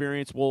 this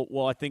experience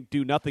will I think,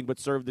 do nothing but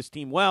serve this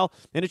team well.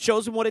 And it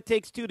shows them what it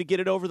takes, too, to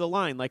get it over the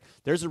line. Like,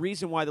 there's a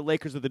reason why the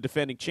Lakers are the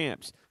defending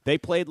champs. They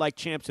played like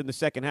champs in the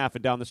second half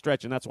and down the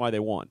stretch, and that's why they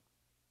won.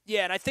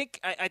 Yeah, and I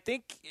think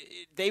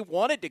they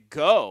wanted to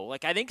go.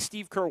 Like, I think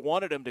Steve Kerr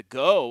wanted them to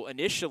go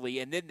initially,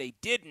 and then they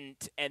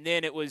didn't, and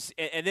then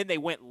they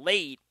went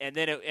late, and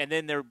then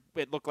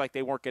it looked like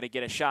they weren't going to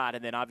get a shot,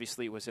 and then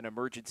obviously it was an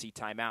emergency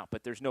timeout.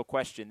 But there's no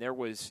question there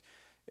was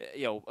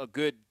a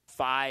good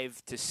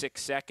 5 to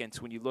 6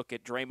 seconds when you look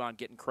at Draymond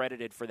getting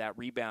credited for that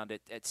rebound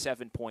at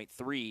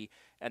 7.3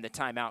 and the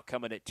timeout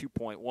coming at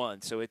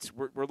 2.1. So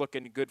we're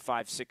looking at good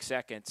 5-6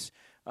 seconds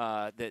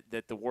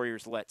that the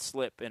Warriors let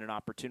slip in an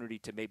opportunity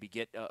to maybe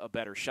get a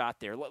better shot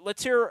there.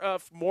 Let's hear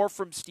more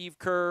from Steve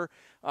Kerr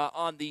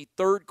on the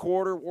third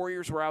quarter.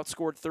 Warriors were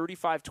outscored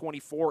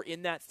 35-24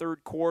 in that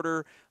third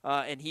quarter,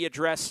 and he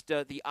addressed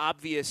the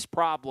obvious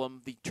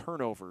problem, the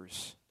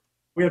turnovers.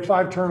 We had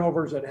 5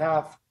 turnovers at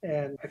half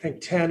and I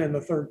think 10 in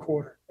the third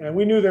quarter. And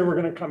we knew they were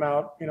going to come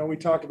out. We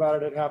talked about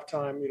it at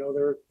halftime.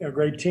 They're a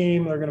great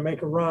team. They're going to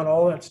make a run,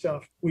 all that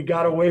stuff. We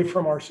got away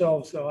from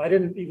ourselves, though. I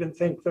didn't even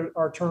think that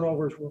our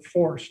turnovers were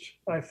forced.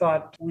 I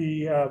thought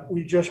we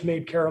just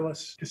made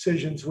careless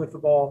decisions with the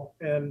ball.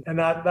 And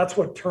that's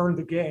what turned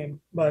the game.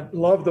 But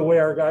love the way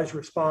our guys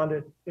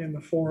responded in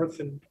the fourth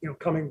and,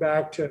 coming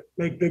back to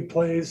make big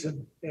plays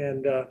and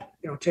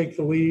take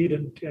the lead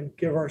and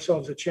give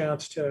ourselves a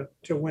chance to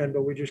win.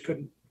 But we just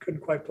couldn't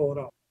quite pull it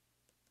off.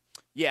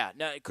 Yeah,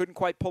 no, couldn't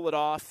quite pull it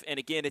off. And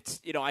again,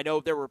 it's, I know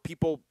there were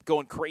people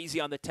going crazy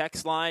on the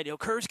text line.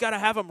 Kerr's got to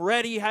have them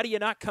ready. How do you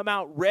not come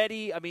out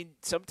ready? I mean,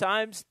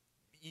 sometimes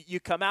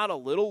you come out a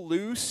little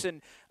loose.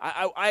 And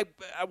I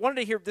wanted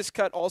to hear this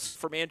cut also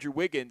from Andrew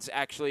Wiggins,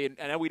 actually.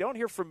 And we don't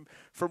hear from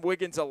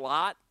Wiggins a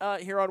lot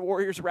here on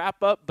Warriors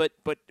Wrap Up.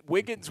 But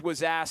Wiggins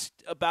was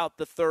asked about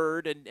the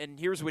third, and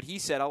here's what he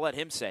said. I'll let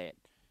him say it.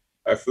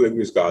 I feel like we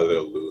just got a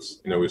little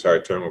loose. We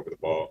started turning over the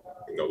ball,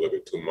 a little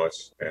bit too much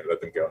and let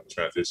them get on the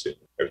transition.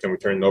 Every time we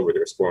turned over, they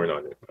were scoring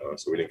on it.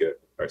 So we didn't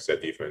get our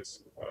set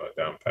defense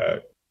down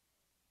pat.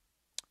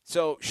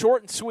 So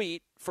short and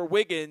sweet for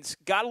Wiggins.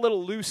 Got a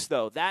little loose,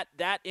 though. That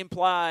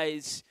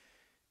implies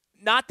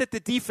not that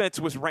the defense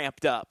was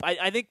ramped up.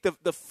 I think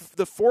the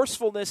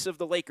forcefulness of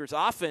the Lakers'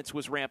 offense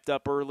was ramped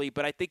up early,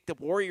 but I think the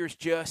Warriors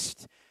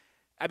just –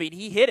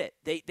 he hit it.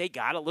 They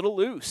got a little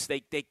loose.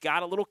 They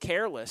got a little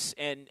careless,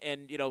 and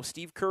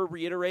Steve Kerr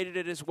reiterated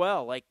it as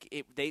well.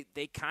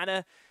 They kind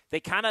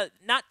of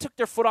not took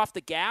their foot off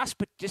the gas,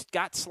 but just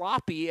got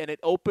sloppy, and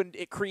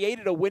it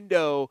created a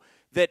window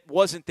that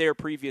wasn't there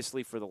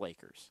previously for the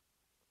Lakers.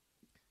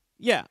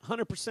 Yeah,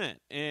 100%.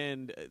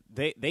 And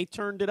they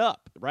turned it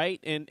up, right?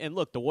 And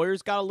look, the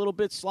Warriors got a little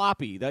bit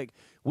sloppy.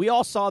 We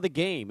all saw the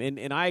game,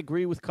 and I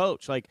agree with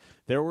Coach.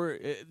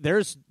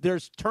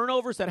 There's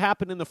turnovers that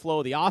happen in the flow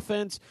of the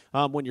offense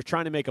when you're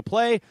trying to make a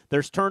play.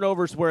 There's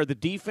turnovers where the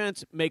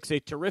defense makes a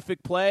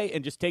terrific play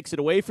and just takes it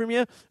away from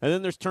you. And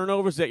then there's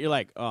turnovers that you're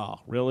like, oh,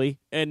 really?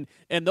 And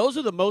those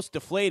are the most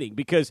deflating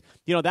because,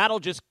 that'll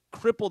just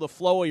cripple the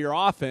flow of your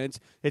offense.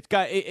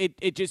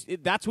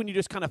 That's when you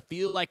just kind of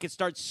feel like it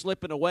starts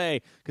slipping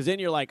away because then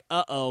you're like,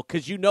 uh-oh,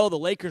 because the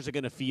Lakers are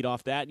going to feed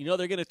off that.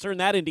 They're going to turn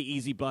that into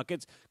easy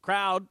buckets.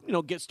 Crowd,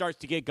 starts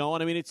to get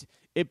going.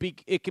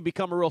 It can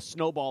become a real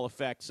snowball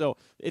effect. So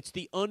it's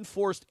the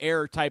unforced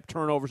error type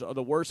turnovers are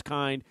the worst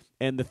kind,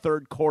 and the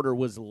third quarter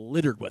was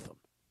littered with them.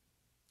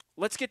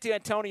 Let's get to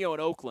Antonio in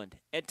Oakland.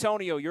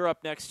 Antonio, you're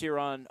up next here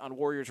on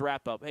Warriors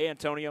Wrap Up. Hey,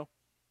 Antonio.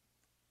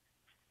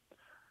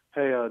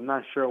 Hey,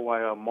 not sure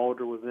why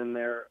Mulder was in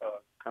there,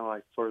 kind of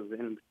like towards the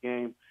end of the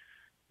game.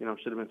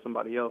 Should have been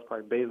somebody else,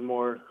 probably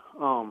Bazemore.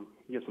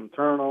 Get some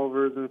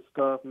turnovers and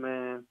stuff,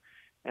 man.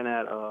 And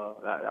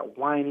that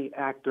whiny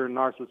actor,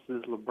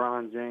 narcissist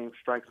LeBron James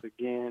strikes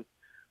again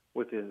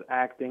with his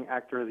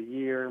actor of the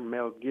year,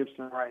 Mel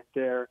Gibson right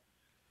there.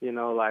 He's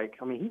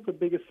the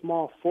biggest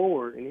small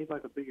forward, and he's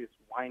like the biggest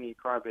whiny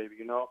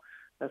crybaby,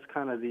 That's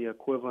kind of the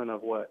equivalent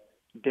of what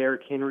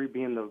Derrick Henry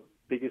being the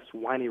biggest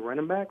whiny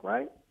running back,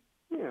 right?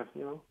 Yeah,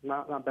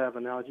 not bad of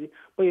an analogy.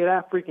 But, yeah,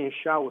 that freaking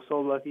shot was so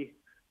lucky.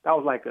 That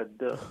was like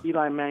the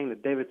Eli Manning, the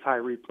David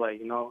Tyree play,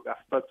 got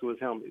stuck to his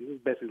helmet. It was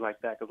basically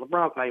like that because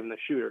LeBron's not even a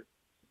shooter.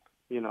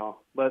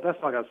 But that's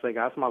all I got to say,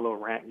 guys. That's my little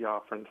rant,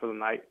 y'all, for the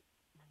night.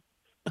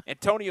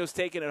 Antonio's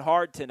taking it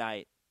hard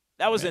tonight.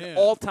 That was an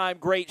all-time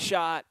great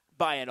shot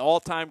by an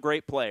all-time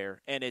great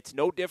player, and it's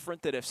no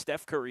different than if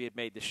Steph Curry had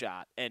made the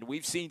shot. And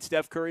we've seen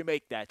Steph Curry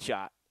make that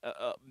shot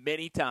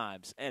many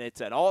times, and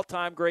it's an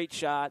all-time great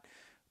shot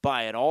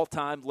by an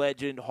all-time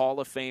legend,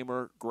 Hall of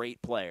Famer,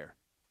 great player.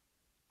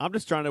 I'm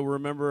just trying to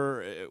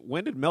remember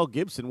when did Mel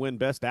Gibson win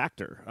Best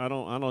Actor? I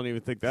don't even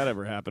think that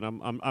ever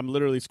happened. I'm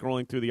literally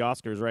scrolling through the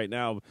Oscars right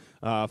now.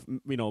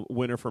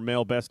 Winner for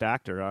male Best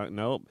Actor.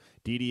 Nope.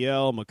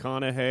 DDL,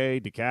 McConaughey,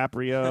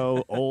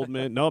 DiCaprio,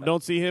 Oldman. Nope,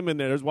 don't see him in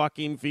there. There's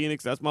Joaquin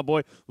Phoenix. That's my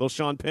boy. Little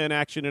Sean Penn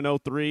action in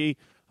 2003.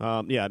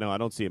 I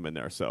don't see him in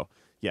there. So.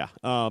 Yeah.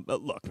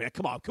 Look, man,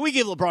 come on. Can we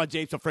give LeBron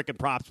James some freaking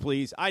props,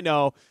 please? I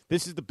know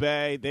this is the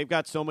Bay. They've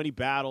got so many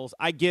battles.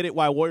 I get it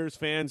why Warriors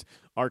fans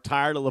are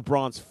tired of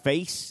LeBron's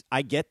face.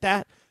 I get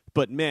that.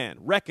 But, man,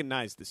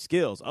 recognize the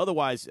skills.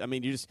 Otherwise,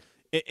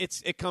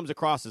 it comes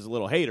across as a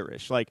little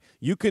haterish. Like,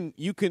 you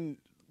can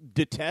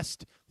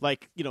detest,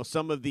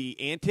 some of the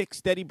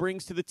antics that he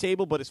brings to the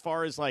table. But as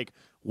far as,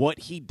 what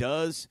he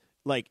does,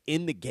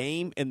 in the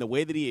game and the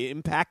way that he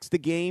impacts the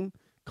game,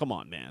 come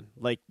on, man.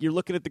 You're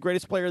looking at the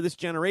greatest player of this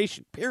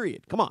generation,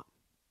 period. Come on.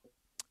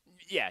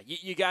 Yeah,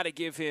 you got to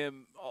give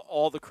him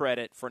all the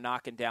credit for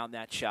knocking down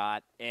that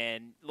shot.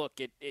 And look,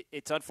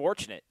 it's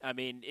unfortunate. I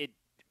mean,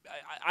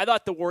 I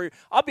thought the Warriors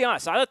 – I'll be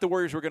honest, I thought the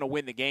Warriors were going to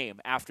win the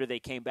game after they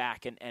came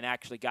back and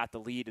actually got the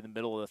lead in the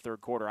middle of the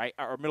third quarter,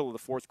 or middle of the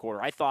fourth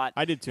quarter. I thought,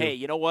 I did too. Hey,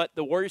 you know what?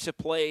 The Warriors have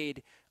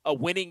played a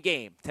winning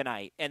game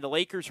tonight, and the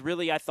Lakers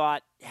really, I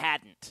thought,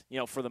 hadn't,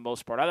 for the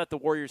most part. I thought the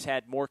Warriors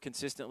had more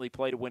consistently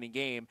played a winning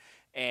game,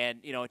 and,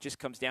 it just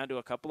comes down to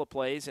a couple of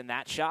plays and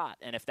that shot.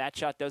 And if that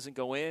shot doesn't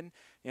go in,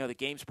 the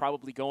game's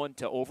probably going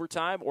to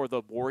overtime, or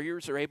the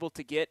Warriors are able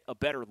to get a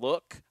better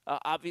look,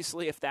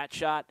 obviously, if that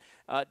shot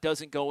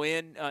doesn't go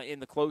in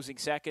the closing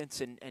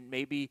seconds, and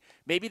maybe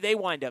they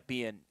wind up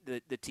being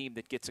the team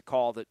that gets a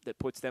call that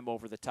puts them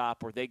over the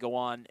top, or they go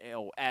on,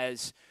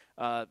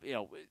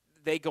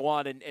 they go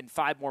on and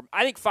 5 more.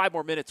 I think 5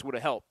 more minutes would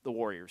have helped the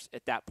Warriors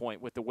at that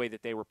point with the way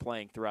that they were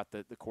playing throughout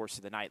the course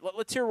of the night.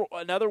 Let's hear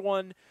another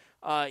one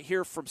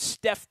here from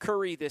Steph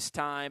Curry this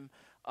time.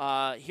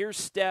 Here's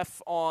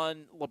Steph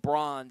on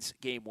LeBron's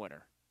game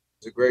winner.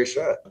 It's a great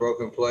shot.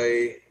 Broken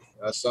play.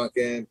 I sunk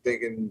in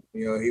thinking,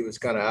 he was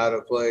kind of out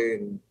of play,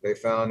 and they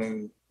found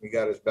him. He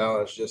got his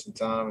balance just in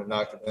time and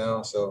knocked him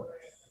down. So,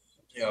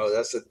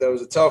 that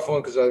was a tough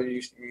one because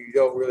you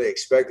don't really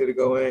expect it to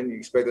go in. You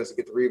expect us to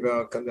get the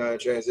rebound, come down in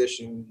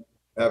transition,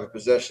 have a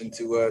possession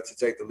to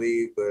take the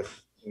lead. But,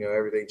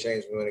 everything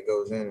changes when it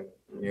goes in.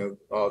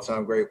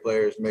 All-time great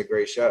players make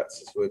great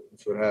shots.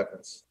 That's what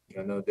happens.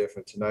 No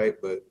different tonight,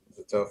 but it's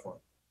a tough one.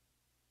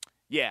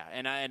 Yeah,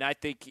 and I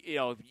think,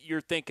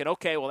 you're thinking,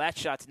 okay, well, that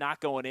shot's not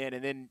going in,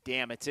 and then,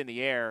 damn, it's in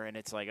the air, and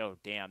it's like, oh,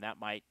 damn, that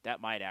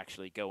might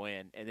actually go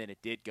in, and then it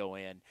did go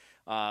in.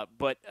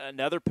 But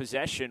another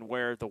possession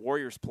where the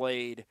Warriors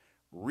played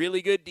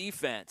really good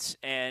defense,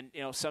 and,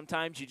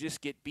 sometimes you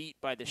just get beat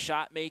by the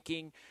shot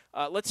making.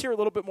 Let's hear a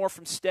little bit more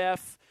from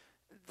Steph.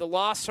 The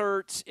loss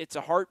hurts. It's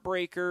a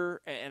heartbreaker,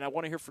 and I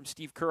want to hear from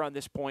Steve Kerr on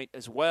this point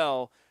as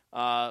well.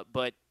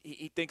 But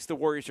he thinks the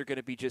Warriors are going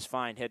to be just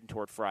fine heading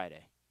toward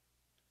Friday.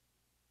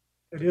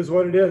 It is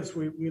what it is.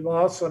 We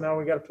lost, so now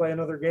we got to play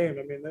another game.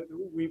 I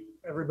mean,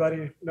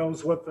 everybody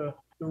knows what the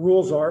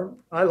rules are.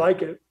 I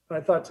like it. I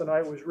thought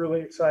tonight was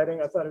really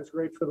exciting. I thought it was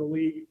great for the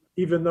league,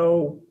 even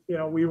though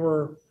we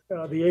were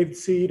the 8th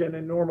seed, and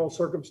in normal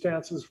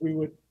circumstances we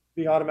would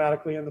be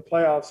automatically in the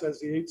playoffs as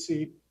the 8th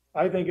seed.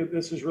 I think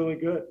this is really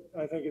good.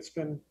 I think it's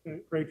been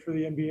great for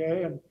the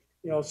NBA,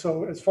 and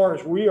so as far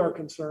as we are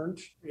concerned,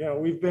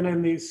 we've been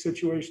in these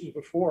situations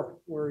before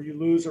where you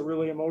lose a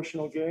really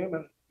emotional game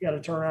and you got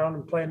to turn around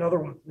and play another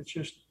one. It's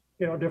just,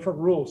 different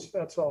rules.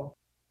 That's all.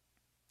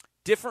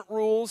 Different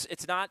rules.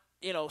 It's not,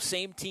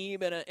 same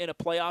team in a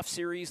playoff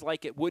series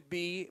like it would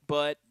be,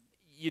 but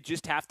you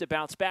just have to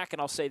bounce back.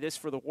 And I'll say this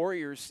for the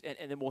Warriors,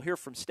 and then we'll hear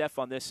from Steph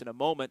on this in a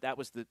moment. That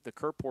was the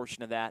Kerr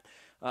portion of that.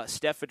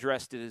 Steph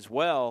addressed it as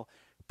well.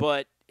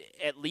 But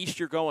at least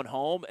you're going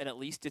home, and at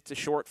least it's a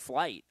short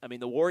flight. I mean,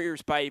 the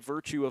Warriors, by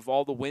virtue of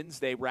all the wins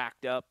they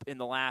racked up in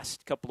the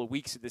last couple of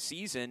weeks of the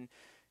season,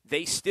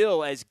 they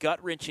still, as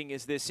gut-wrenching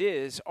as this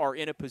is, are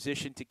in a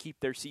position to keep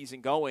their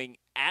season going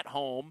at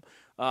home,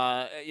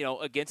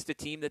 against a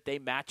team that they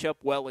match up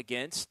well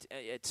against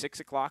at 6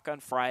 o'clock on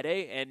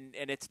Friday. And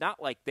it's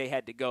not like they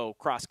had to go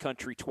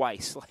cross-country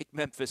twice like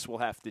Memphis will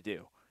have to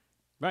do.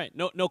 Right,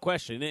 no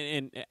question,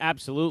 and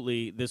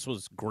absolutely, this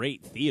was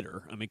great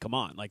theater. I mean, come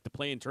on, like the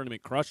play-in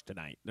tournament crushed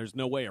tonight. There's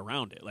no way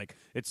around it. Like,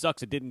 it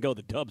sucks it didn't go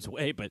the Dubs'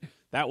 way, but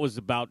that was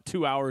about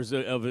 2 hours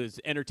of as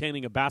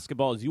entertaining a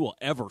basketball as you will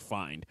ever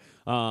find.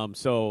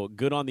 So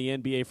good on the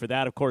NBA for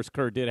that. Of course,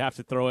 Kerr did have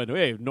to throw in,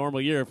 hey, normal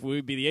year, if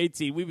we'd be the 8th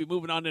seed, we'd be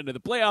moving on into the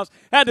playoffs.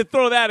 Had to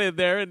throw that in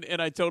there, and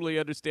I totally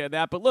understand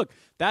that. But look,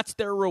 that's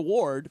their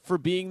reward for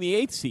being the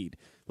 8th seed.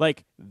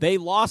 Like, they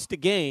lost a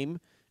game,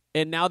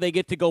 and now they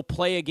get to go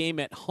play a game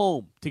at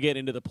home to get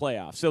into the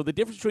playoffs. So the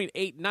difference between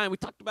 8 and 9, we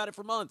talked about it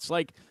for months.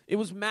 Like, it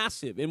was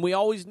massive. And we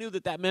always knew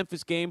that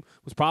Memphis game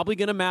was probably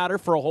going to matter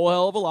for a whole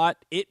hell of a lot.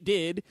 It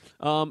did.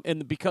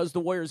 And because the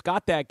Warriors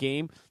got that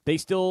game, they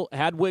still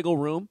had wiggle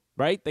room,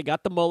 right? They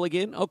got the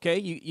mulligan. Okay,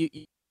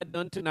 you had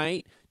done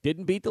tonight.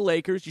 Didn't beat the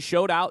Lakers. You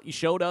showed out. You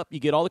showed up. You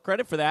get all the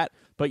credit for that.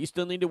 But you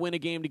still need to win a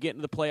game to get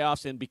into the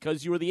playoffs. And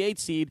because you were the 8th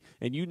seed,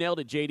 and you nailed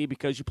it, JD,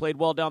 because you played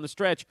well down the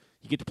stretch,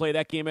 you get to play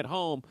that game at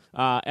home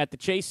at the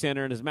Chase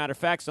Center. And as a matter of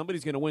fact,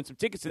 somebody's going to win some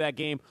tickets to that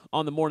game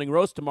on the Morning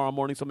Roast tomorrow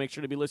morning, so make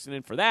sure to be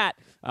listening for that.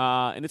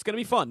 And it's going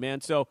to be fun,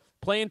 man. So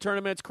playing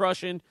tournaments,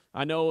 crushing.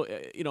 I know,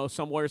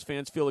 some Warriors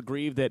fans feel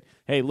aggrieved that,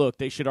 hey, look,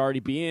 they should already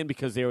be in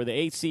because they were the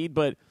 8th seed.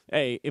 But,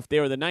 hey, if they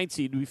were the 9th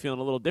seed, we'd be feeling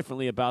a little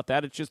differently about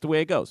that. It's just the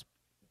way it goes.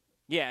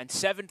 Yeah, and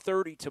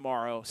 7:30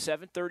 tomorrow,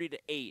 7:30 to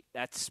 8.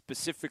 That's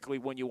specifically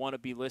when you want to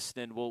be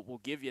listening.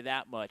 We'll give you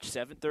that much.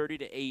 7:30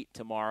 to 8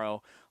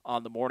 tomorrow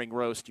on the Morning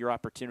Roast, your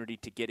opportunity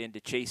to get into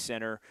Chase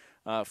Center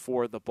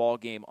for the ball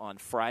game on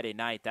Friday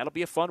night. That'll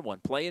be a fun one.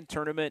 Play-in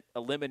tournament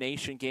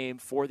elimination game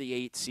for the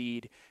 8th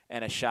seed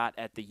and a shot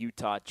at the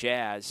Utah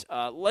Jazz.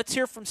 Let's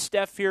hear from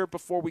Steph here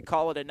before we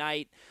call it a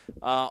night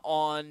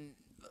on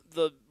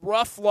the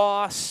rough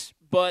loss,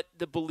 but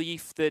the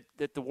belief that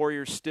the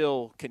Warriors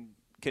still can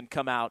can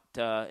come out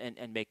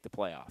and make the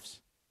playoffs?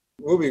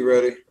 We'll be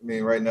ready. I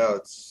mean, right now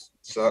it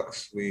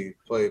sucks. We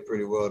played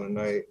pretty well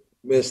tonight.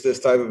 Missed this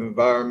type of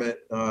environment.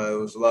 It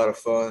was a lot of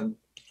fun,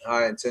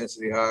 high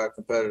intensity, high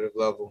competitive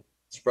level.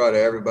 It's proud of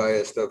everybody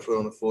that stepped foot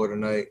on the floor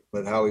tonight.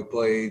 But how we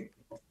played,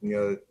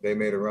 they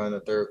made a run in the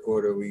third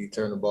quarter. We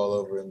turned the ball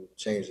over and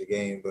changed the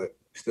game, but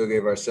still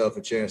gave ourselves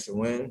a chance to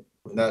win.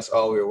 And that's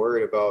all we were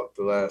worried about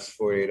the last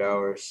 48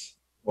 hours.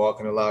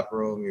 Walk in the locker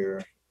room,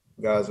 your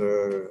guys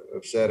are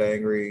upset,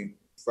 angry,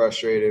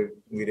 frustrated.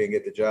 We didn't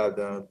get the job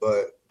done.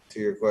 But to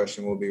your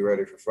question, we'll be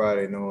ready for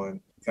Friday,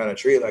 knowing kind of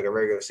treat it like a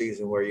regular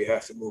season where you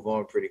have to move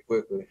on pretty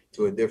quickly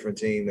to a different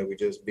team that we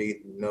just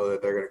beat and know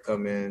that they're going to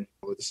come in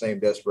with the same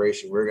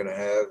desperation we're going to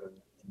have. And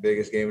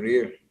biggest game of the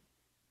year.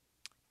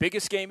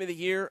 Biggest game of the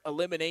year,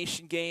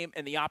 elimination game,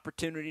 and the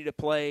opportunity to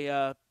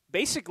play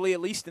basically at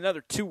least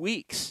another 2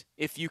 weeks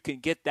if you can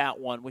get that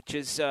one, which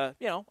is, I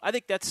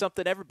think that's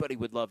something everybody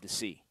would love to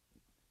see.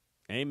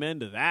 Amen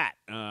to that.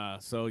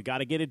 So you got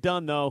to get it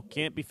done, though.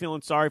 Can't be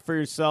feeling sorry for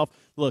yourself.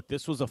 Look,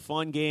 this was a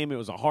fun game. It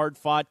was a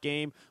hard-fought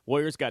game.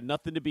 Warriors got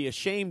nothing to be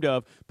ashamed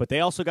of, but they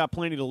also got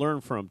plenty to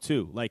learn from,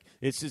 too. Like,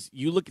 it's just,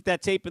 you look at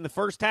that tape in the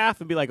first half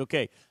and be like,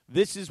 okay,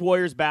 this is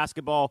Warriors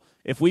basketball.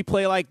 If we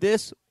play like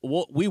this,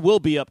 we will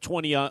be up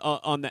 20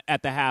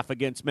 at the half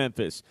against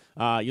Memphis.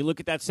 You look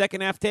at that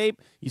second half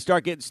tape, you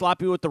start getting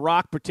sloppy with the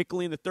rock,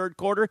 particularly in the third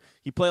quarter.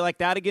 You play like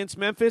that against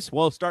Memphis,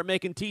 well, start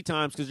making tee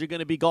times because you're going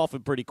to be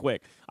golfing pretty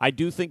quick. I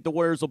do think the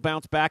Warriors will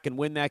bounce back and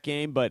win that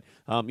game, but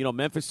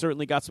Memphis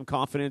certainly got some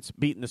confidence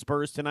beating the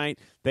Spurs tonight.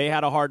 They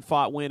had a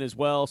hard-fought win as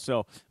well.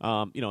 So,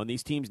 and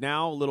these teams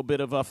now, a little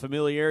bit of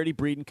familiarity,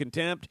 breeding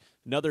contempt.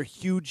 Another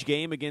huge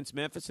game against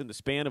Memphis in the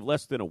span of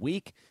less than a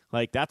week.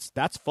 Like, that's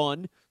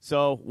fun.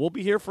 So we'll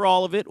be here for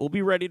all of it. We'll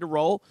be ready to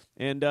roll.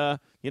 And,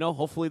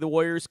 hopefully the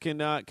Warriors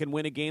can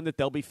win a game that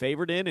they'll be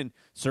favored in, and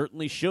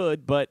certainly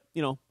should. But,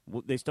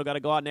 they still got to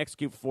go out and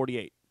execute for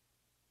 48.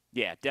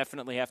 Yeah,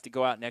 definitely have to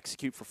go out and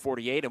execute for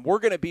 48. And we're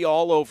going to be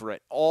all over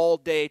it all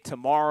day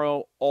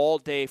tomorrow, all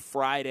day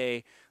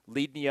Friday,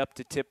 leading you up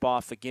to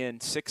tip-off again,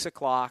 6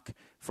 o'clock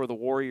for the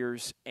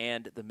Warriors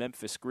and the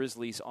Memphis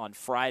Grizzlies on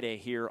Friday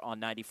here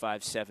on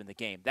 95.7 The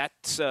Game.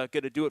 That's going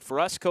to do it for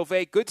us,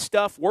 Covey. Good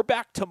stuff. We're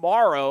back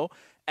tomorrow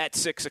at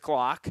 6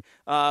 o'clock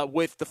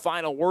with the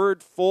Final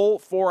Word, full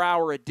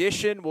 4-hour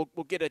edition. We'll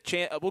get a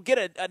chance. We'll get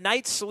a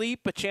night's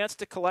sleep, a chance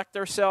to collect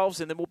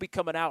ourselves, and then we'll be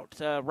coming out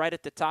right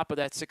at the top of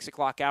that 6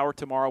 o'clock hour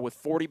tomorrow with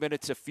 40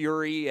 minutes of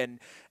fury, and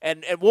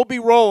we'll be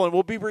rolling.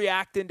 We'll be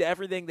reacting to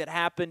everything that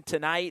happened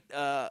tonight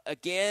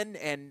again,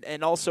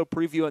 and also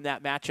previewing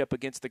that matchup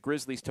against the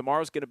Grizzlies.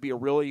 Tomorrow's going to be a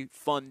really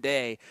fun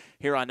day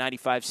here on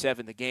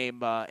 95.7 The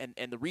Game, and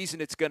the reason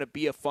it's going to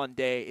be a fun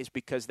day is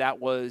because it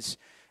was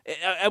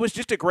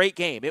just a great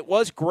game. It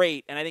was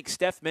great, and I think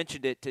Steph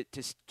mentioned it, to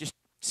just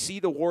see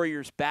the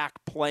Warriors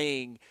back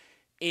playing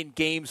in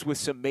games with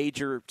some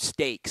major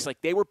stakes.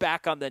 Like, they were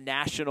back on the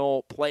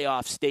national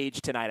playoff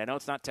stage tonight. I know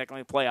it's not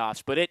technically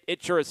playoffs, but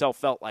it sure as hell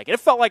felt like it. It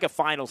felt like a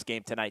finals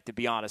game tonight, to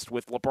be honest,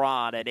 with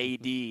LeBron and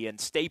AD and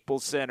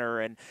Staples Center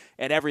and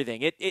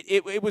everything.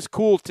 It was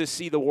cool to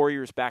see the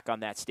Warriors back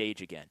on that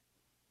stage again.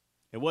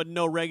 It wasn't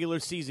no regular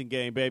season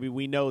game, baby.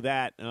 We know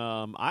that.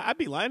 I'd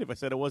be lying if I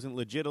said I wasn't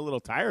legit a little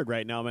tired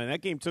right now, man.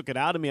 That game took it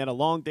out of me. I had a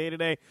long day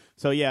today.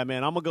 So, yeah,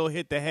 man, I'm going to go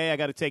hit the hay. I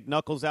got to take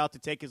Knuckles out to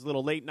take his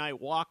little late-night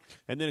walk,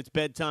 and then it's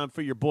bedtime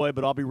for your boy,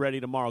 but I'll be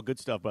ready tomorrow. Good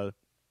stuff, brother.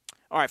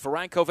 All right, for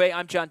Ryan Covey,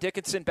 I'm John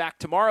Dickinson. Back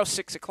tomorrow,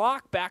 6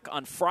 o'clock. Back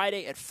on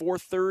Friday at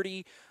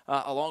 4:30,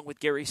 along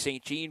with Gary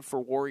St. Jean for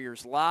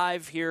Warriors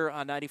Live here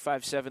on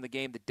 95.7 The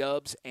Game, the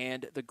Dubs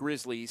and the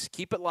Grizzlies.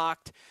 Keep it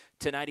locked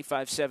to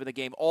 95.7 The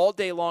Game all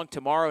day long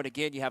tomorrow. And,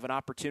 again, you have an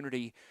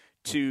opportunity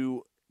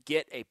to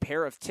get a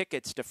pair of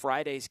tickets to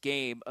Friday's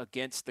game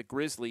against the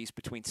Grizzlies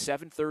between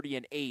 7:30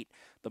 and 8,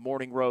 the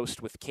morning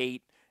roast with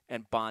Kate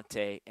and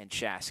Bonte and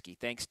Shasky.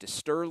 Thanks to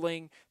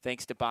Sterling.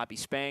 Thanks to Bobby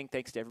Spang.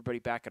 Thanks to everybody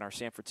back in our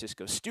San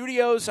Francisco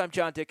studios. I'm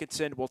John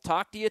Dickinson. We'll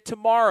talk to you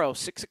tomorrow,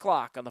 6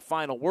 o'clock on the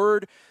Final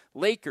Word.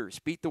 Lakers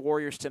beat the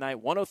Warriors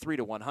tonight,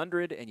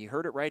 103-100, and you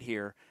heard it right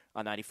here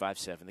on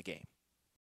 95.7 The Game.